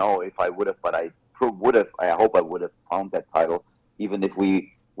 I don't know if I would have, but I hope I would have found that title, even if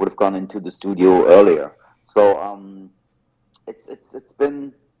we would have gone into the studio earlier. So, it's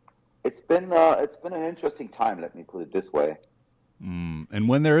been an interesting time. Let me put it this way. And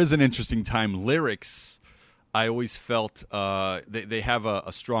when there is an interesting time, lyrics, I always felt they have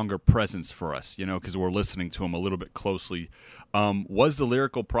a stronger presence for us, because we're listening to them a little bit closely. Was the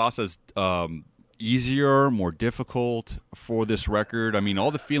lyrical process easier, more difficult for this record? I mean,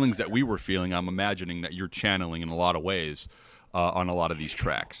 all the feelings that we were feeling, I'm imagining that you're channeling in a lot of ways on a lot of these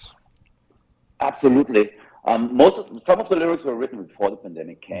tracks. Absolutely. Some of the lyrics were written before the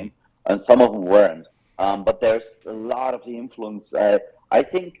pandemic came, and some of them weren't. But there's a lot of the influence. I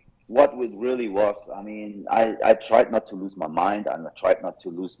think what it really was, I mean, I tried not to lose my mind, and I tried not to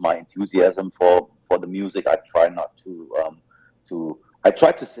lose my enthusiasm for the music. I tried not I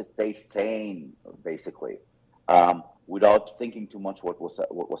tried to stay sane, basically. without thinking too much what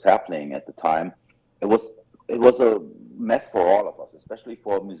was happening at the time. It was a mess for all of us, especially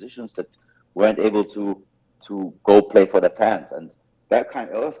for musicians that weren't able to go play for their fans, and it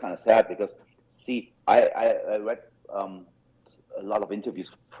was kind of sad because see, I read a lot of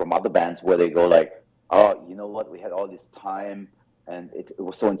interviews from other bands where they go like, oh, you know what, we had all this time and it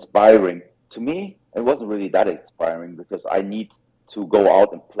was so inspiring. To me, it wasn't really that inspiring because I need to go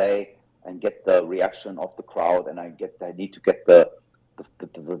out and play and get the reaction of the crowd, and I need to get the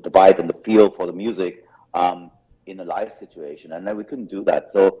vibe and the feel for the music in a live situation, and then we couldn't do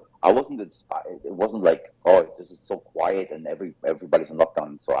that. So I wasn't inspired. It wasn't like, oh, this is so quiet and everybody's in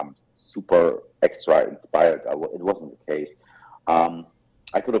lockdown, so I'm super extra inspired. It wasn't the case.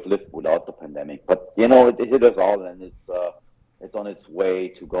 I could have lived without the pandemic, but it hit us all, and it's on its way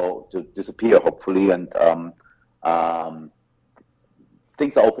to disappear, hopefully. And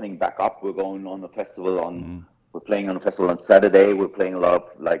things are opening back up. We're going on a festival we're playing on a festival on Saturday. We're playing a lot of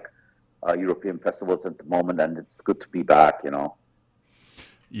like European festivals at the moment, and it's good to be back.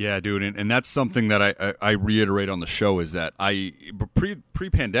 Yeah, dude, and that's something that I reiterate on the show is that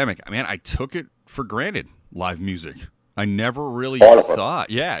pre-pandemic, man, I took it for granted, live music. I never really thought.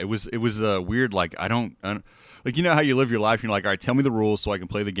 Yeah, it was weird. Like I don't like, how you live your life. You're like, all right, tell me the rules so I can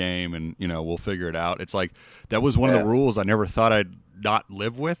play the game, and we'll figure it out. It's like that was one of the rules I never thought I'd not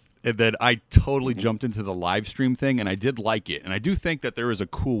live with. And then I totally jumped into the live stream thing, and I did like it. And I do think that there is a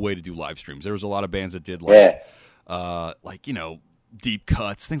cool way to do live streams. There was a lot of bands that did deep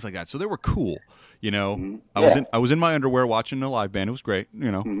cuts, things like that. So they were cool. I was in my underwear watching a live band. It was great,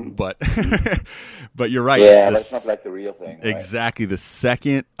 but but you're right. Yeah, that's not like the real thing. Right? Exactly. The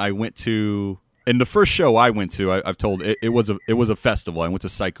second I went to, and the first show I went to, I've told it was a festival. I went to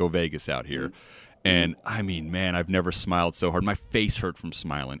Psycho Vegas out here. And I mean, man, I've never smiled so hard. My face hurt from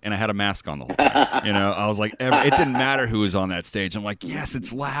smiling, and I had a mask on the whole time. I was like, it didn't matter who was on that stage. I'm like, yes,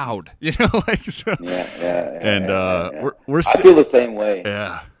 it's loud. Like so. Yeah. We're I feel the same way.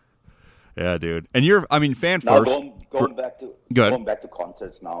 Yeah, dude. And fan now first. Going back to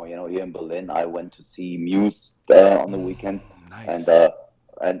concerts now. Here in Berlin, I went to see Muse on the weekend. Nice.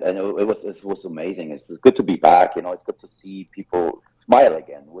 And it was amazing. It's good to be back. It's good to see people smile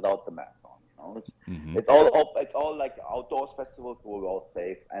again without the mask on. It's all like outdoors festivals where we're all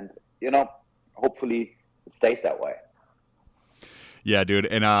safe, and hopefully it stays that way. Yeah, dude.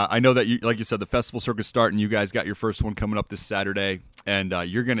 And I know that like you said, the festival circuit's starting. You guys got your first one coming up this Saturday, and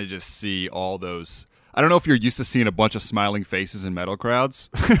you're gonna just see all those. I don't know if you're used to seeing a bunch of smiling faces in metal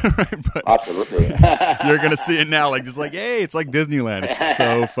crowds, right? But absolutely. You're gonna see it now, like just like, hey, it's like Disneyland. It's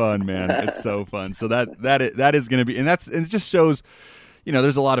so fun, man. It's so fun. So that is gonna be, and it just shows.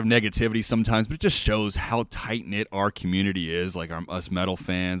 There's a lot of negativity sometimes, but it just shows how tight-knit our community is, like us metal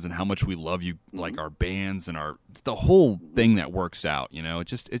fans, and how much we love you, like our bands and it's the whole thing that works out, It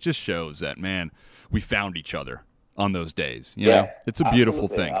just shows that, man, we found each other on those days, you know? It's a beautiful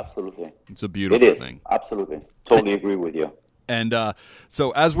thing. Absolutely. It's a beautiful thing. Absolutely. Totally agree with you. And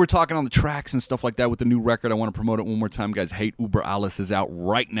so as we're talking on the tracks and stuff like that with the new record, I want to promote it one more time, guys. Hate Uber Alles is out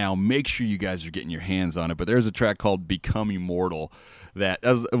right now. Make sure you guys are getting your hands on it. But there's a track called Become Immortal that,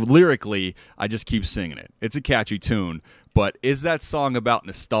 lyrically, I just keep singing it. It's a catchy tune. But is that song about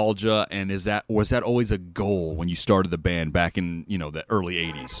nostalgia, and was that always a goal when you started the band back in the early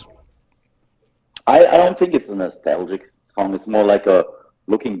 80s? I don't think it's a nostalgic song. It's more like a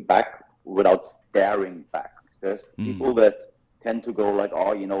looking back without staring back. There's people that tend to go like,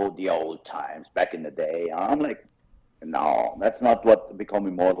 oh, the old times back in the day. I'm like, no, that's not what Become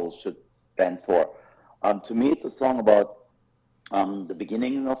Immortal should stand for. To me, it's a song about the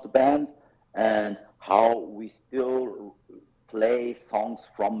beginning of the band and how we still play songs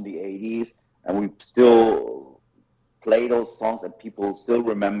from the 80s, and we still play those songs, and people still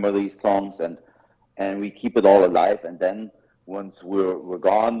remember these songs, and we keep it all alive. And then once we're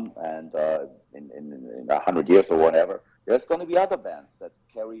gone, and in 100 years or whatever, there's going to be other bands that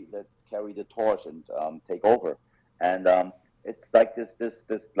carry the torch and take over. And it's like this,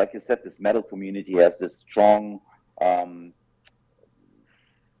 like you said, this metal community has this strong.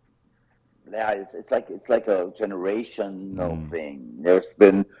 It's like a generational thing. There's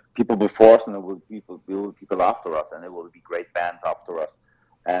been people before us, and there will be people after us, and there will be great bands after us.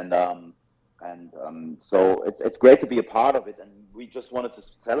 And so it's great to be a part of it, and we just wanted to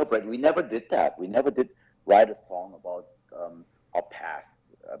celebrate. We never did that. We never did write a song about our past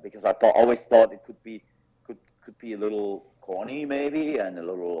because I always thought it could be a little corny maybe and a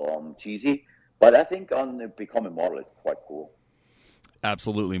little cheesy. But I think on Become Immortal, it's quite cool.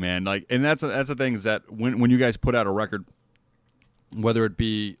 Absolutely, man. And that's the thing is that when you guys put out a record, whether it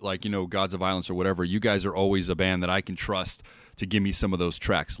be like, Gods of Violence or whatever, you guys are always a band that I can trust to give me some of those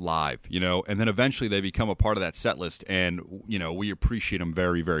tracks live, and then eventually they become a part of that set list, and, we appreciate them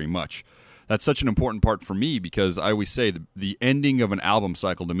very, very much. That's such an important part for me because I always say the ending of an album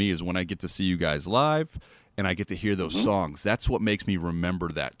cycle to me is when I get to see you guys live and I get to hear those songs. That's what makes me remember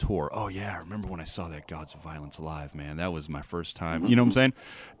that tour. Oh, yeah, I remember when I saw that Gods of Violence live, man. That was my first time. You know what I'm saying?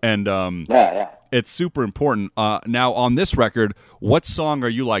 And it's super important. Now, on this record, what song are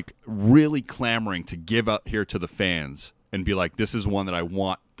you, like, really clamoring to give out here to the fans and be like, this is one that I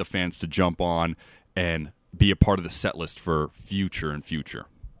want the fans to jump on and be a part of the set list for future?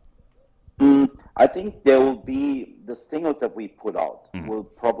 I think there will be the singles that we put out will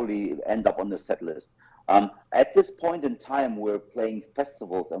probably end up on the set list. At this point in time, we're playing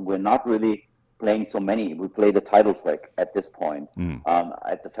festivals, and we're not really playing so many. We play the title track at this point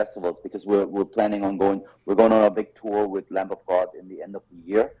at the festivals because we're planning on going. We're going on a big tour with Lamb of God in the end of the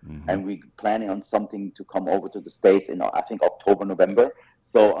year, and we're planning on something to come over to the States in I think October, November.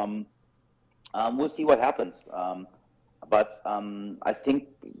 So we'll see what happens. But I think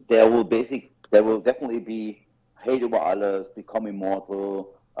there will definitely be Hate Über Alles, Become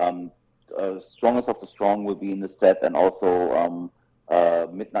Immortal, Strongest of the Strong will be in the set, and also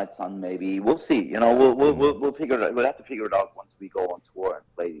Midnight Sun maybe. We'll see. We'll figure it out. We'll have to figure it out once we go on tour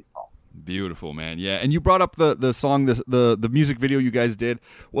and play these songs. Beautiful, man. Yeah, and you brought up the song, the music video you guys did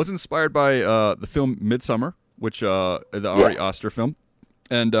was inspired by the film Midsummer, which the Ari Aster film.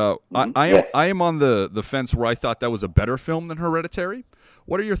 And I am on the fence where I thought that was a better film than Hereditary.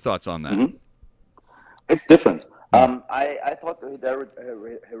 What are your thoughts on that? It's different. I thought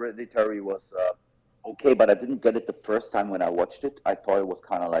Hereditary was okay, but I didn't get it the first time when I watched it. I thought it was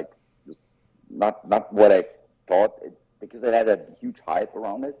kind of like not what I thought, because it had a huge hype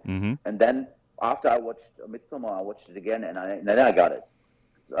around it. And then after I watched Midsommar, I watched it again, and then I got it.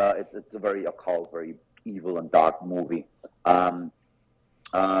 It's a very occult, very evil and dark movie.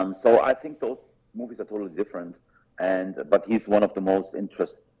 So I think those movies are totally different, but he's one of the most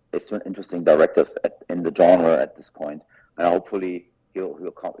interesting directors in the genre at this point, and hopefully he'll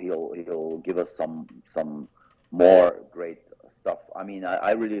give us some more great stuff. I mean,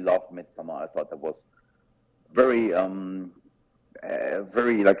 I really loved Midsommar. I thought that was very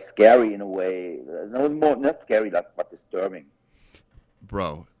very like scary in a way. No, more not scary, but disturbing.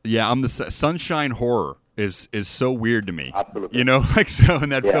 Bro, yeah, I'm the sunshine horror is so weird to me. Absolutely. Like, so in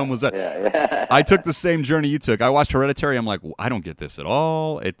that film was that. Yeah. I took the same journey you took. I watched Hereditary. I'm like, I don't get this at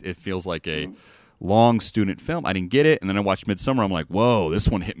all. It feels like a long student film. I didn't get it. And then I watched Midsommar. I'm like, whoa, this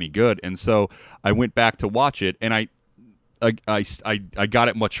one hit me good. And so I went back to watch it, and I got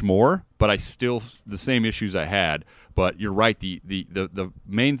it much more, but I still the same issues I had. But you're right. The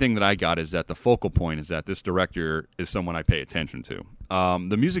main thing that I got is that the focal point is that this director is someone I pay attention to.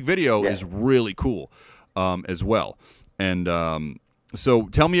 The music video is really cool as well. And so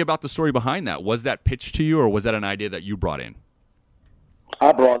tell me about the story behind that. Was that pitched to you, or was that an idea that you brought in?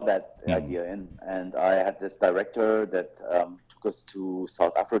 I brought that idea in, and I had this director that took us to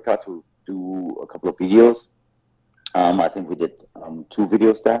South Africa to do a couple of videos. I think we did 2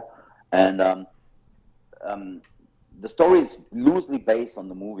 videos there. And the story is loosely based on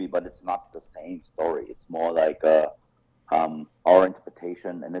the movie, but it's not the same story. It's more like our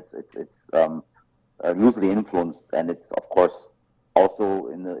interpretation, and it's loosely influenced, and it's of course also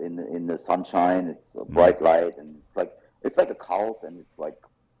in the sunshine. It's a bright light, and it's like a cult, and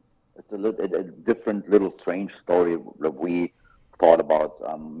it's a different little strange story that we thought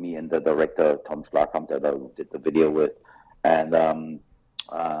about, me and the director Tom Schlakamp that I did the video with, and I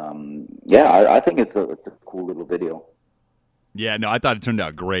think it's a cool little video. Yeah, no, I thought it turned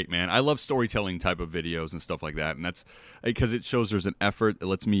out great, man. I love storytelling type of videos and stuff like that, and that's because it shows there's an effort. It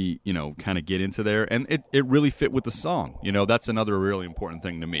lets me, kind of get into there, and it really fit with the song. That's another really important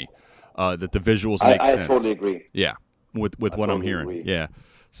thing to me, that the visuals make sense. I totally agree. Yeah, with what I'm hearing. Agree. Yeah.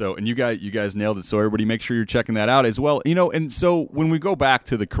 So, and you guys nailed it. So everybody make sure you're checking that out as well. And so when we go back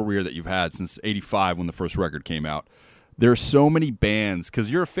to the career that you've had since '85 when the first record came out, there are so many bands,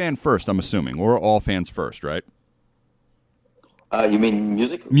 because you're a fan first, I'm assuming. We're all fans first, right? You mean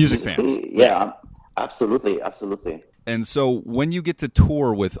music? Music fans. Yeah, absolutely. And so when you get to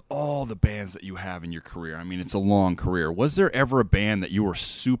tour with all the bands that you have in your career, I mean, it's a long career. Was there ever a band that you were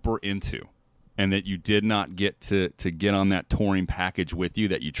super into and that you did not get to get on that touring package with you,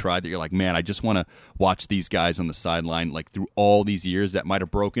 that you tried, that you're like, man, I just want to watch these guys on the sideline, like through all these years that might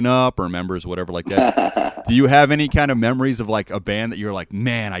have broken up or members, whatever like that? Do you have any kind of memories of like a band that you're like,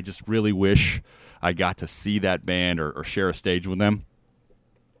 man, I just really wish I got to see that band or share a stage with them?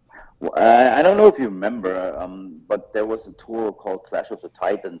 I don't know if you remember, but there was a tour called Clash of the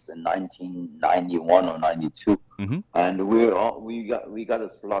Titans in 1991 or 92, and we got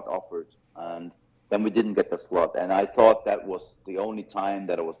a slot offered, and then we didn't get the slot, and I thought that was the only time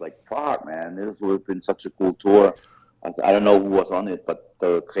that I was like, fuck, man, this would have been such a cool tour. I don't know who was on it, but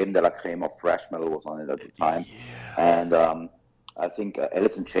the creme de la creme of thrash metal was on it at the time, and I think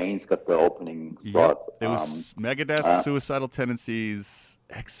Alice in Chains got the opening slot. It was Megadeth, Suicidal Tendencies,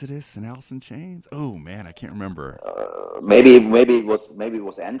 Exodus, and Alice in Chains. Oh man, I can't remember. Maybe it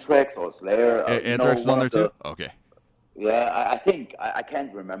was Anthrax or Slayer. Anthrax is on there too. Okay. Yeah, I think I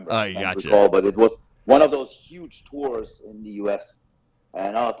can't remember. I gotcha. Recall, but it was one of those huge tours in the U.S.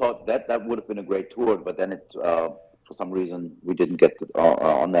 And I thought that would have been a great tour, but then it for some reason we didn't get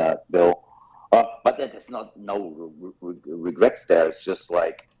on that bill. But there's no regrets there. It's just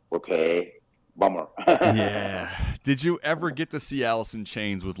like, okay, bummer. Yeah. Did you ever get to see Alice in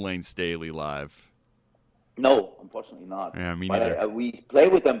Chains with Lane Staley live? No, unfortunately not. Yeah, me neither. But we play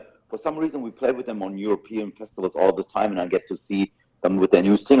with them. For some reason, we play with them on European festivals all the time, and I get to see them with their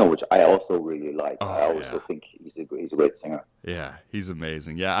new singer, which I also really like. I also think he's a great singer. Yeah, he's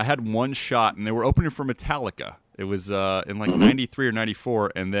amazing. Yeah, I had one shot, and they were opening for Metallica. It was in like 93 or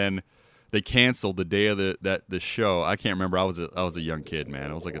 94, and then they canceled the day of the show. I can't remember. I was a young kid,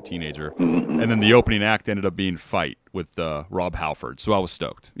 man. I was like a teenager. And then the opening act ended up being Fight with Rob Halford. So I was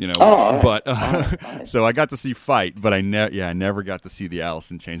stoked, you know. But nice. So I got to see Fight, but I never got to see the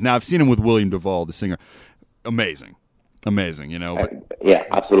Alice in Chains. Now I've seen him with William Duvall, the singer. Amazing, you know. But yeah,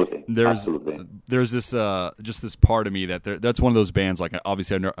 absolutely. There's this just this part of me that's one of those bands. Like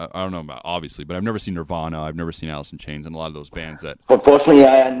obviously, I don't know about obviously, but I've never seen Nirvana. I've never seen Alice in Chains, and a lot of those bands that. Unfortunately,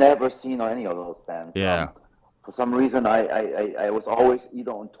 I had never seen any of those bands. Yeah. For some reason, I was always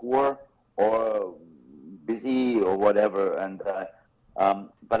either on tour or busy or whatever, and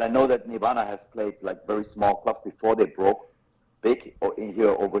but I know that Nirvana has played like very small clubs before they broke big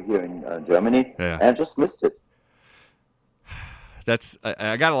over here in Germany, and I just missed it.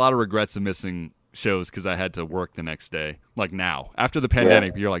 I got a lot of regrets of missing shows because I had to work the next day. Like now, after the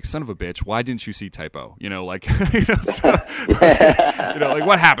pandemic, you're like, son of a bitch, why didn't you see Typo? You know, like, you know, like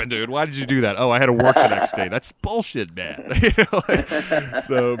what happened, dude? Why did you do that? Oh, I had to work the next day. That's bullshit, man. You know, like,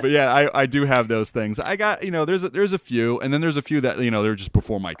 so, but yeah, I do have those things. I got, you know, there's a few, and then there's a few that, you know, they're just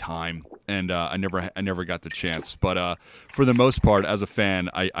before my time. And I never got the chance. But for the most part, as a fan,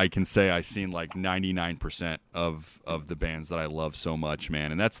 I can say I've seen like 99% of the bands that I love so much,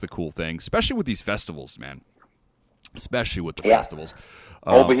 man. And that's the cool thing, especially with these festivals, man. Especially with the festivals.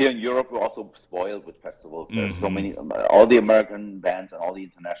 Over here in Europe, we're also spoiled with festivals. There's so many, all the American bands and all the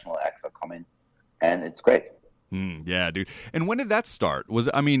international acts are coming, and it's great. Yeah, dude. And when did that start?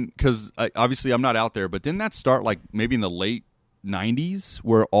 Because obviously I'm not out there, but didn't that start like maybe in the late 90s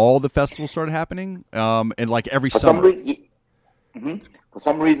where all the festivals started happening and like every summer? For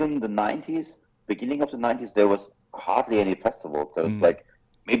some reason, the 90s, beginning of the 90s, there was hardly any festivals. There was like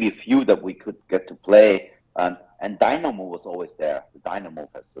maybe a few that we could get to play, and Dynamo was always there, the Dynamo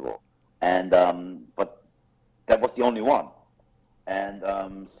Festival, and but that was the only one. And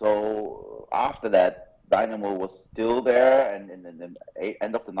so after that, Dynamo was still there, and in the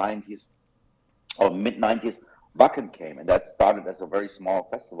end of the 90s or mid 90s, Wacken came, and that started as a very small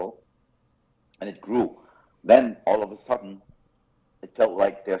festival, and it grew. Then all of a sudden, it felt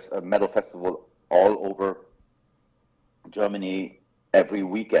like there's a metal festival all over Germany every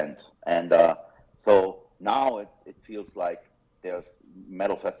weekend, and so now it feels like there's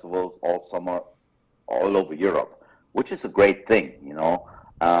metal festivals all summer, all over Europe, which is a great thing, you know.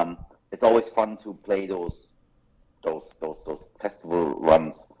 It's always fun to play those festival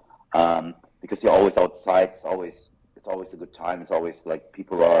runs. Because you're always outside, it's always a good time. It's always like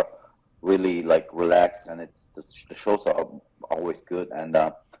people are really like relaxed, and the shows are always good. And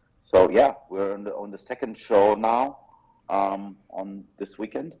so yeah, we're on the second show now on this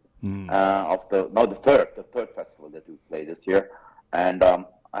weekend the third festival that we play this year, and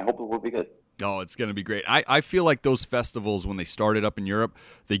I hope it will be good. Oh, it's going to be great. I feel like those festivals, when they started up in Europe,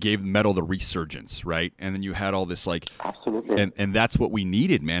 they gave metal the resurgence, right? And then you had all this like... Absolutely. And that's what we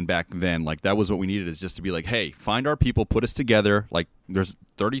needed, man, back then. Like, that was what we needed, is just to be like, hey, find our people, put us together. Like, there's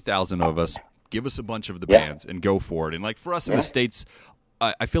 30,000 of us. Give us a bunch of the bands and go for it. And, like, for us in the States,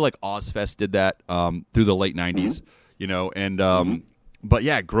 I feel like Ozfest did that through the late 90s, you know? And, but,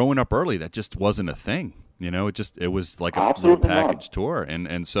 yeah, growing up early, that just wasn't a thing. You know, it was like a little package tour,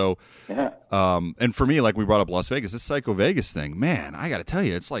 and so, and for me, like we brought up Las Vegas, this Psycho Vegas thing, man, I got to tell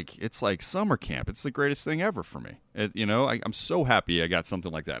you, it's like summer camp. It's the greatest thing ever for me. You know, I'm so happy I got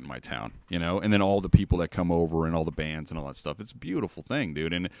something like that in my town. You know, and then all the people that come over and all the bands and all that stuff. It's a beautiful thing,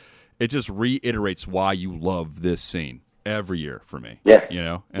 dude. it just reiterates why you love this scene every year for me. Yes. You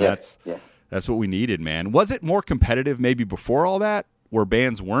know, and Yes. that's what we needed, man. Was it more competitive maybe before all that, where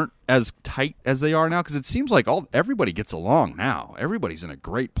bands weren't as tight as they are now? Because it seems like everybody gets along now. Everybody's in a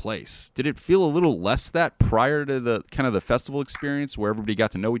great place. Did it feel a little less that prior to the kind of the festival experience where everybody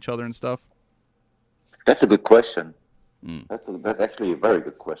got to know each other and stuff? That's a good question. That's actually a very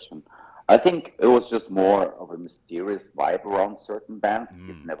good question. I think it was just more of a mysterious vibe around certain bands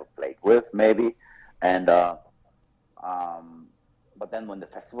you've never played with, maybe. And but then when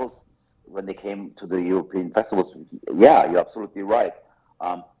they came to the European festivals, yeah, you're absolutely right.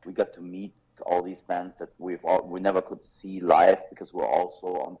 We got to meet all these bands that we never could see live because we're also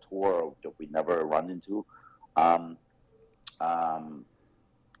on tour that we never run into. But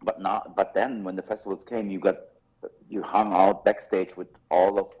then when the festivals came, you hung out backstage with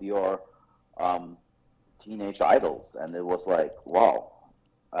all of your teenage idols, and it was like, wow.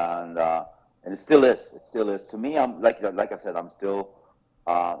 And it still is. It still is. To me, I'm like I said, I'm still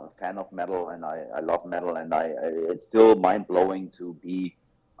a fan of metal, and I love metal, and it's still mind blowing to be,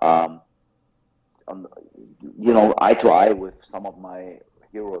 eye to eye with some of my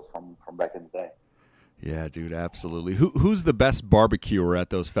heroes from back in the day. Yeah, dude, absolutely. Who's the best barbecuer at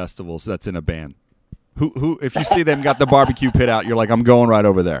those festivals that's in a band? Who if you see them got the barbecue pit out, you're like, I'm going right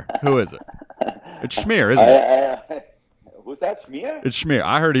over there. Who is it? It's Schmear, isn't it? Who's that, Schmear? It's Schmear.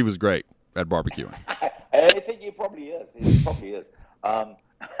 I heard he was great at barbecuing. I think he probably is. I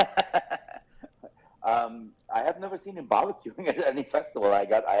have never seen him barbecuing at any festival. I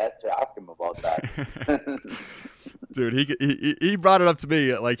had to ask him about that. Dude, he brought it up to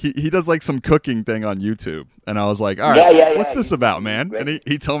me. Like he does like some cooking thing on YouTube, and I was like, all right, what's this about, man? And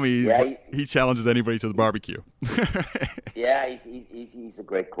he told me he challenges anybody to the barbecue. Yeah, he's a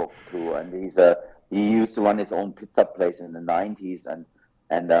great cook too, and he used to run his own pizza place in the 90s, and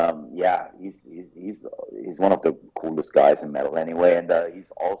he's one of the coolest guys in metal anyway, and he's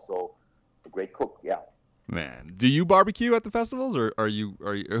also a great cook. Yeah. Man, do you barbecue at the festivals, or are you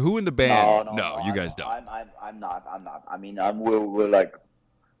who in the band? No, you guys don't. I'm not. I mean, we're like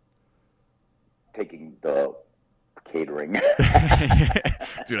taking the catering.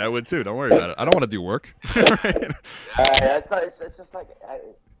 Dude, I would too. Don't worry about it. I don't want to do work. It's just like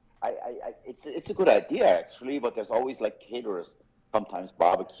it's a good idea actually, but there's always like caterers sometimes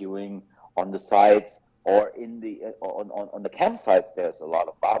barbecuing on the sites or in the on the campsites. There's a lot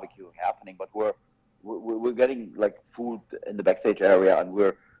of barbecuing happening, but we're getting like food in the backstage area,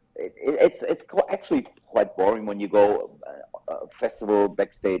 and it's actually quite boring when you go festival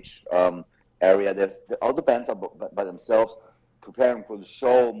backstage area. There's all the bands are by themselves, preparing for the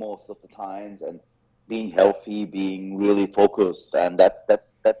show most of the times, and being healthy, being really focused, and that's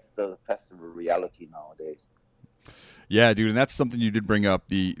the festival reality nowadays. Yeah, dude, and that's something you did bring up.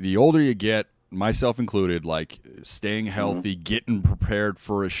 The older you get, myself included, like staying healthy, getting prepared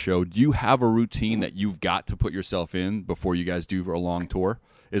for a show. Do you have a routine that you've got to put yourself in before you guys do a long tour?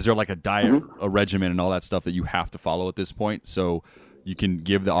 Is there like a diet, a regimen, and all that stuff that you have to follow at this point so you can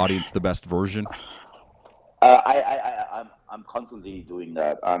give the audience the best version? I'm constantly doing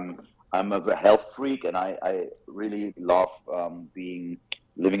that. I'm a health freak, and I really love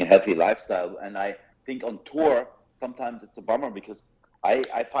living a healthy lifestyle. And I think on tour sometimes it's a bummer because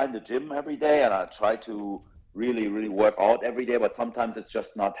I find the gym every day, and I try to really, really work out every day, but sometimes it's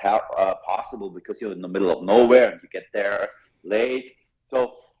just not possible because you're in the middle of nowhere and you get there late.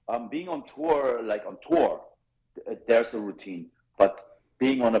 So being on tour, there's a routine. But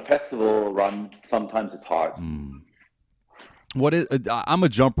being on a festival run, sometimes it's hard. I'm a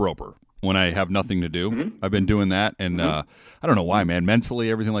jump roper when I have nothing to do. I've been doing that, and I don't know why, man. Mentally,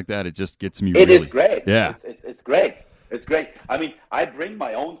 everything like that, it just gets me. It is great. Yeah, it's great. It's great. I mean, I bring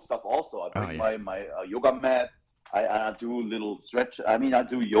my own stuff also. I bring my yoga mat. I do little stretch. I mean, I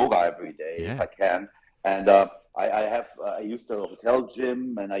do yoga every day if I can. And I use the hotel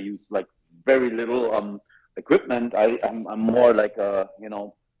gym, and I use like very little equipment. I'm more like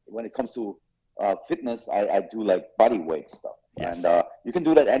when it comes to fitness, I do like body weight stuff. Yes. And you can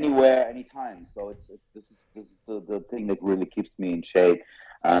do that anywhere, anytime. So this is the thing that really keeps me in shape.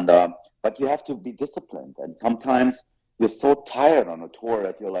 And but you have to be disciplined, and sometimes you're so tired on a tour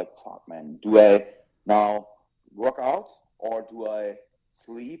that you're like, fuck, man, do I now work out or do I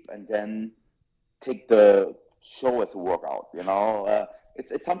sleep and then take the show as a workout?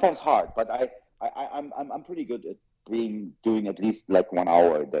 It's sometimes hard, but I'm pretty good at doing at least like 1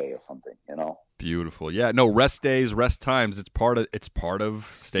 hour a day or something. Beautiful. Yeah. No, rest days, rest times. It's part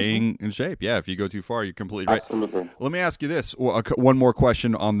of staying in shape. Yeah. If you go too far, you're completely right. Absolutely. Let me ask you this. One more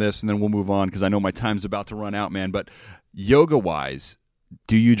question on this, and then we'll move on because I know my time's about to run out, man. But yoga-wise,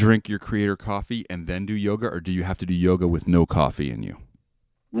 Do you drink your Kreator coffee and then do yoga, or do you have to do yoga with no coffee in you?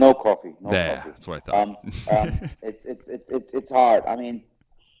 No coffee. No Yeah, coffee. that's what I thought. It's hard. I mean,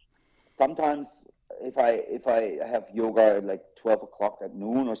 sometimes if I have yoga at like 12 o'clock at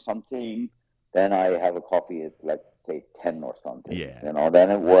noon or something, then I have a coffee at like say 10 or something. Yeah. You know,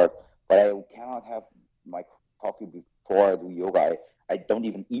 then it works. But I cannot have my coffee before I do yoga. I don't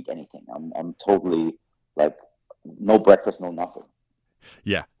even eat anything. I'm totally like no breakfast, no nothing.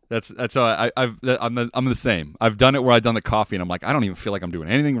 Yeah. That's how I'm the same. I've done it where I've done the coffee and I'm like, I don't even feel like I'm doing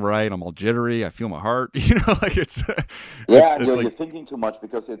anything right. I'm all jittery. I feel my heart. You know, like it's you're thinking too much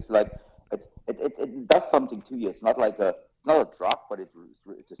because it's like it does something to you. It's not like it's not a drug, but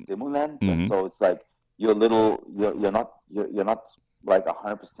it's a stimulant. And so it's like you're not like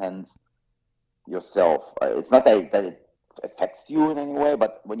 100% yourself. It's not that it affects you in any way,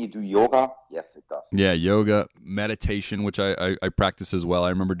 but when you do yoga, yes, it does. Yeah, yoga, meditation, which I practice as well. I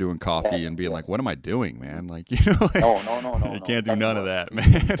remember doing coffee and being like, "What am I doing, man?" Like, you know, like, no, you can't do none of that,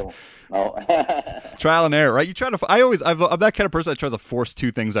 man. No. Trial and error, right? You try to. I'm that kind of person that tries to force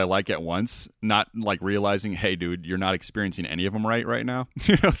two things I like at once, not like realizing, hey, dude, you're not experiencing any of them right now.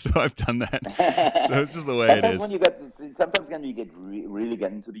 You know, so I've done that. So it's just the way it is. Sometimes when you really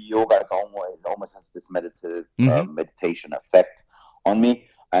get into the yoga, it almost has this meditation effect on me.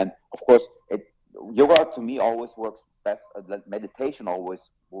 And of course, yoga to me always works best. Meditation always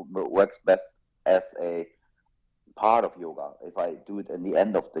works best as a part of yoga. If I do it in the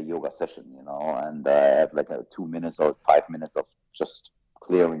end of the yoga session, you know, and I have like 2 minutes or 5 minutes of just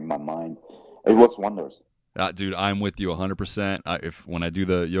clearing my mind, it works wonders. Dude, I'm with you 100%. When I do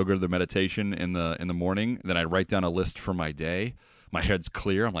the yoga or the meditation in the morning, then I write down a list for my day. My head's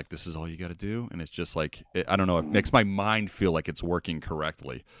clear. I'm like, this is all you got to do, and it's just like I don't know. It makes my mind feel like it's working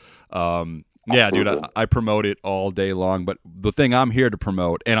correctly. Yeah, dude, I promote it all day long. But the thing I'm here to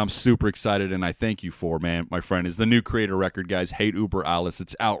promote, and I'm super excited, and I thank you for, man, my friend, is the new Kreator record, guys. Hate Uber Alles.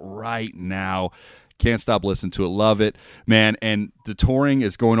 It's out right now. Can't stop listening to it. Love it, man. And the touring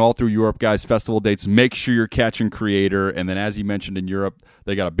is going all through Europe, guys. Festival dates. Make sure you're catching Kreator. And then, as he mentioned, in Europe,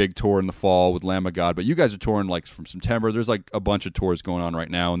 they got a big tour in the fall with Lamb of God. But you guys are touring like from September. There's like a bunch of tours going on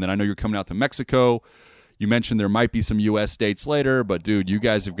right now. And then I know you're coming out to Mexico. You mentioned there might be some U.S. dates later. But, dude, you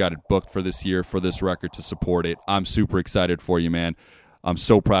guys have got it booked for this year for this record to support it. I'm super excited for you, man. I'm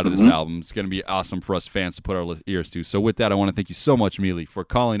so proud of this album. It's going to be awesome for us fans to put our ears to. So with that, I want to thank you so much, Mille, for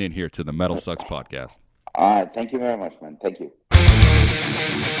calling in here to the Metal Sucks podcast. All right. Thank you very much, man. Thank you.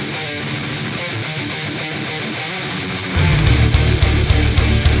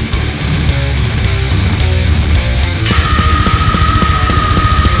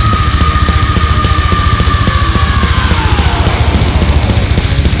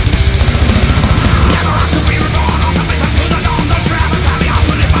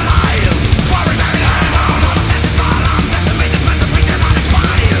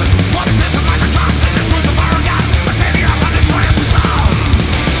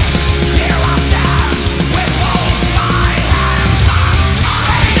 With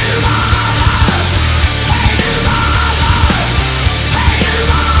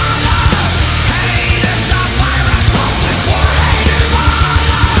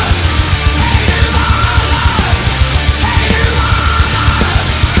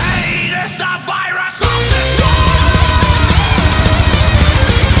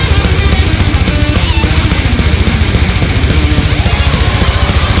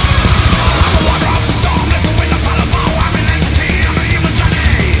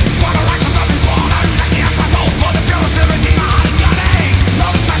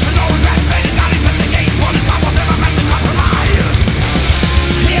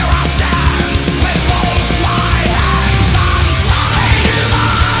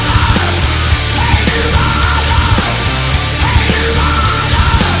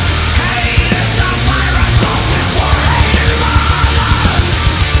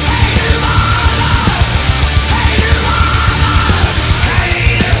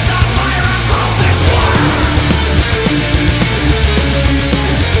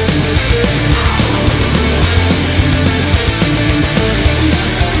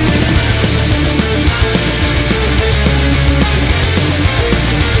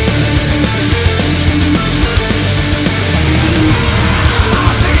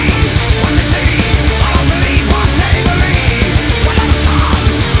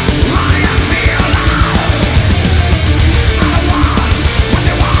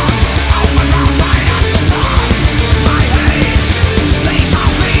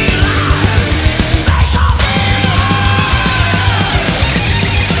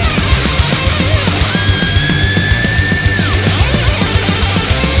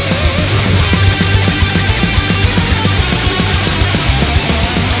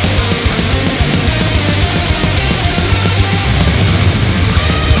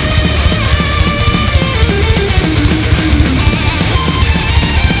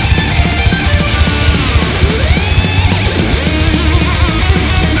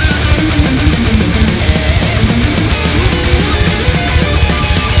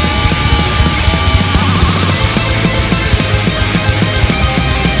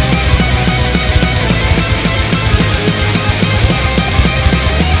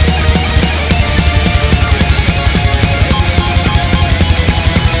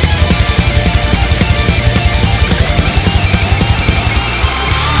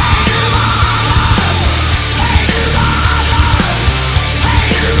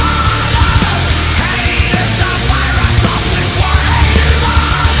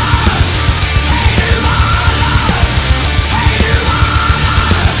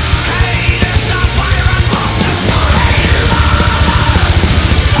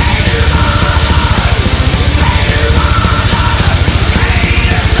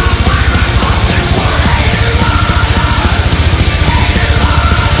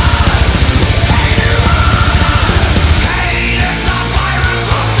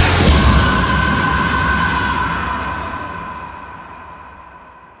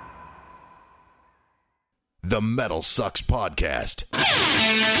the Metal Sucks Podcast.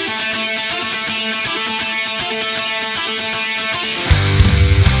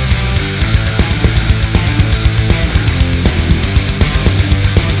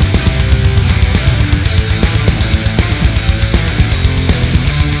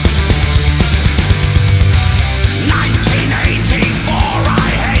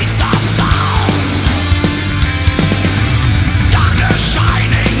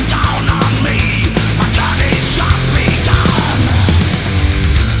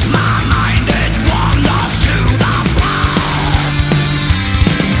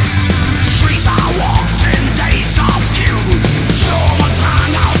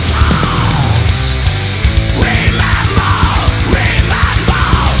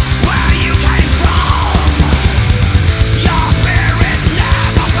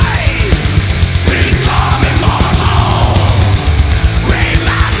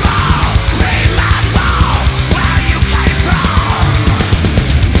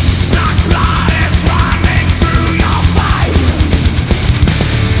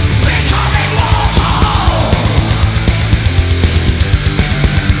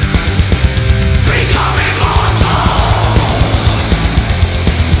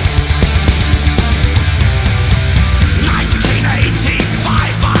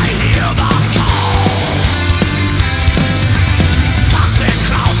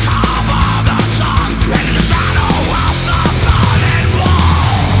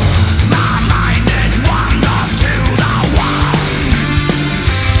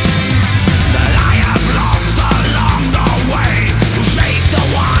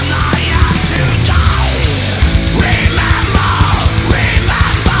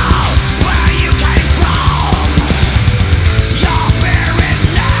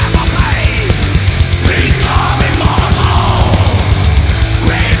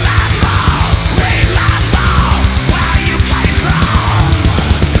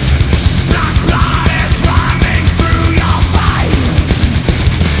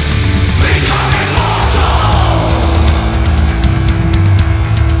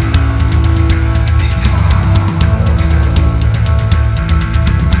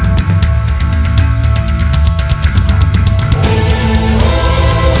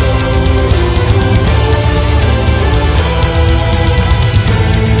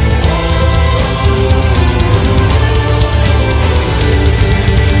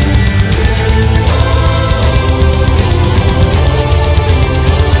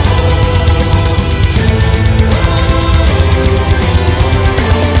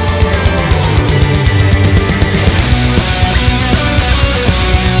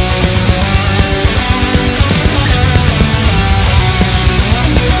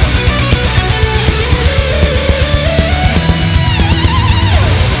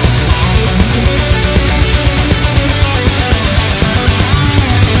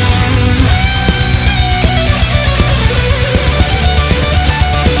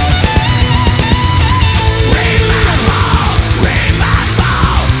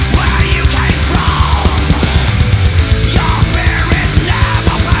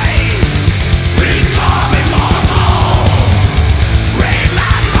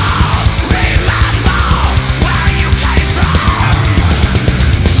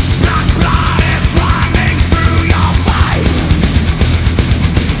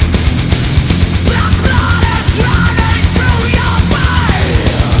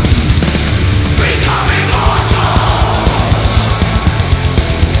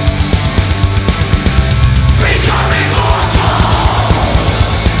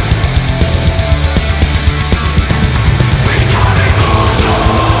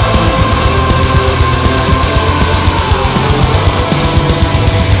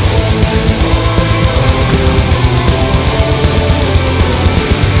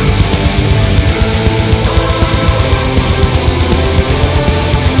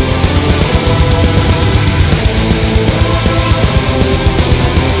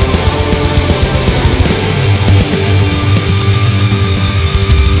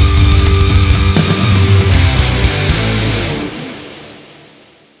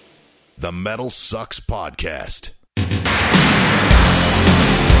 The Metal Sucks Podcast.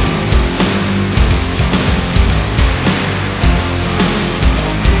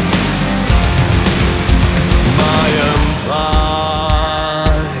 My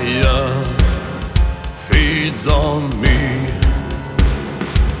empire feeds on me.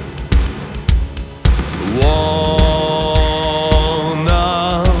 Worn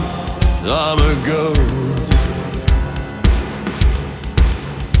out, I'm a ghost.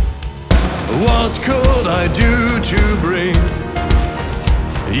 What could I do to bring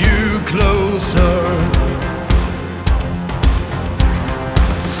you closer?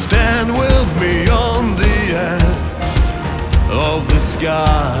 stand with me on the edge of the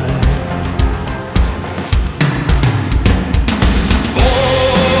sky.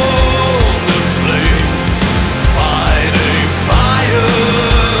 Born in flames, fighting fire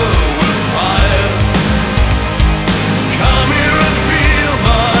with fire. Come here and feel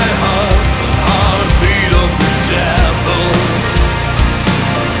my heart, the heartbeat of the devil.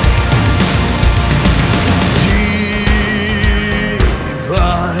 Deep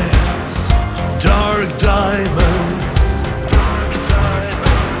eyes, dark diamonds,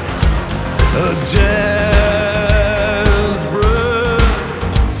 a desperate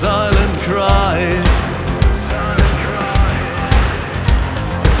silent cry.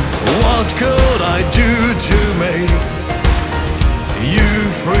 What could I do to make you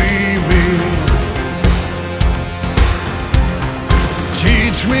free me?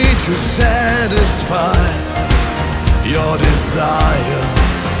 Teach me to satisfy your desire.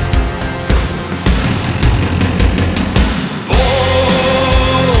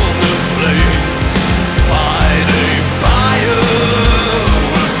 Born in flames, fighting fire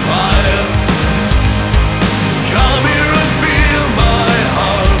with fire. Come here and feel my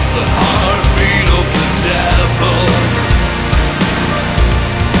heart, the heartbeat of the devil.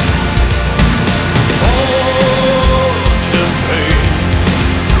 Forged in pain,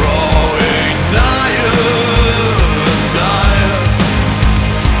 drawing nigher and nigher.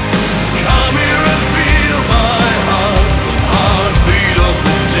 Come here and feel my heart, the heartbeat of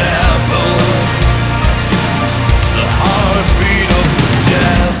the devil. The heartbeat of the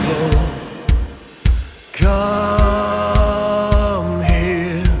devil. Come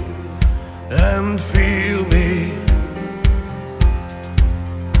here and feel me.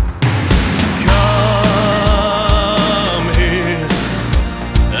 Come here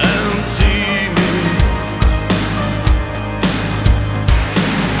and see me.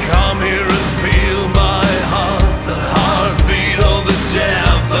 Come here and feel my heart, the heartbeat of the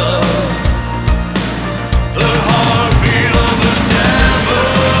devil. The heartbeat of the devil.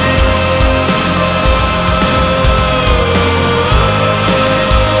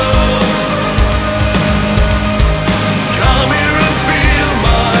 Come here and feel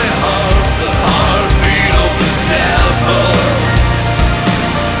my heart, the heartbeat of the devil.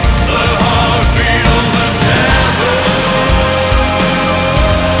 The heartbeat of the devil.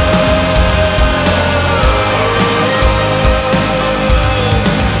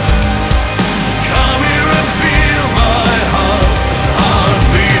 Come here and feel my heart, the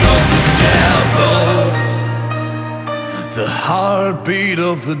heartbeat of the devil. The heartbeat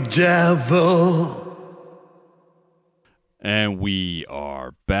of the devil. And we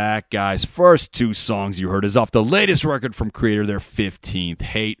are back, guys. First two songs you heard is off the latest record from Kreator, their 15th,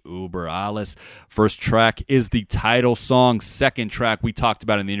 Hate Uber Alles. First track is the title song. Second track, we talked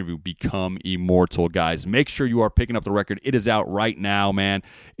about in the interview, Become Immortal, guys. Make sure you are picking up the record. It is out right now, man.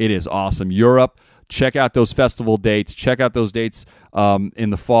 It is awesome. Europe, check out those festival dates. Check out those dates in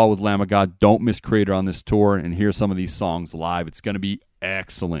the fall with Lamb of God. Don't miss Kreator on this tour and hear some of these songs live. It's going to be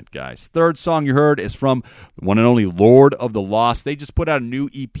excellent, guys. Third song you heard is from the one and only Lord of the Lost. They just put out a new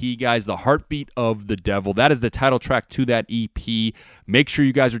EP, guys, The Heartbeat of the Devil. That is the title track to that EP. Make sure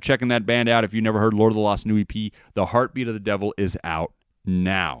you guys are checking that band out. If you never heard Lord of the Lost new EP, The Heartbeat of the Devil is out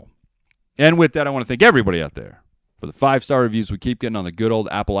now. And with that, I want to thank everybody out there for the 5-star reviews we keep getting on the good old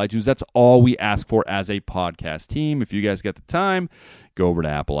Apple iTunes. That's all we ask for as a podcast team. If you guys get the time, go over to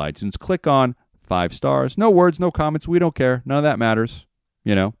Apple iTunes, click on 5 stars. No words, no comments. We don't care. None of that matters.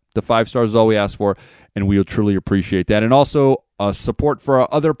 You know, the 5 stars is all we ask for, and we'll truly appreciate that. And also support for our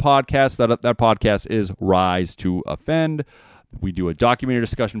other podcast. That podcast is Rise to Offend. We do a documentary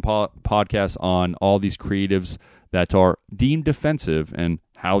discussion podcast on all these creatives that are deemed offensive and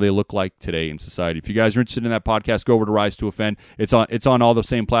how they look like today in society. If you guys are interested in that podcast, go over to Rise to Offend. It's on all the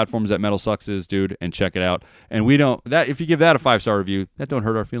same platforms that Metal Sucks is, dude, and check it out. And we don't that if you give that a 5-star review, that don't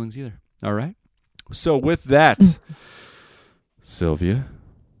hurt our feelings either. All right. So with that, Sylvia,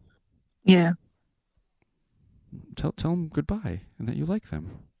 Yeah. tell them goodbye and that you like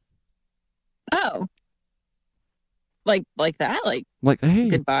them. Oh. Like that? Like hey,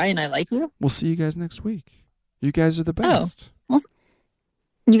 goodbye and I like you? We'll see you guys next week. You guys are the best. Well,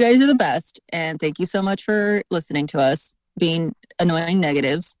 you guys are the best. And thank you so much for listening to us, being annoying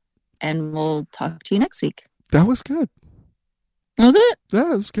negatives. And we'll talk to you next week. That was good. Was it? That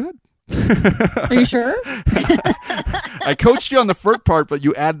was good. Are you sure? I coached you on the first part, but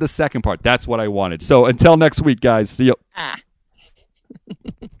you added the second part. That's what I wanted. So until next week, guys. See you.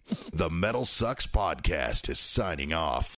 The Metal Sucks Podcast is signing off.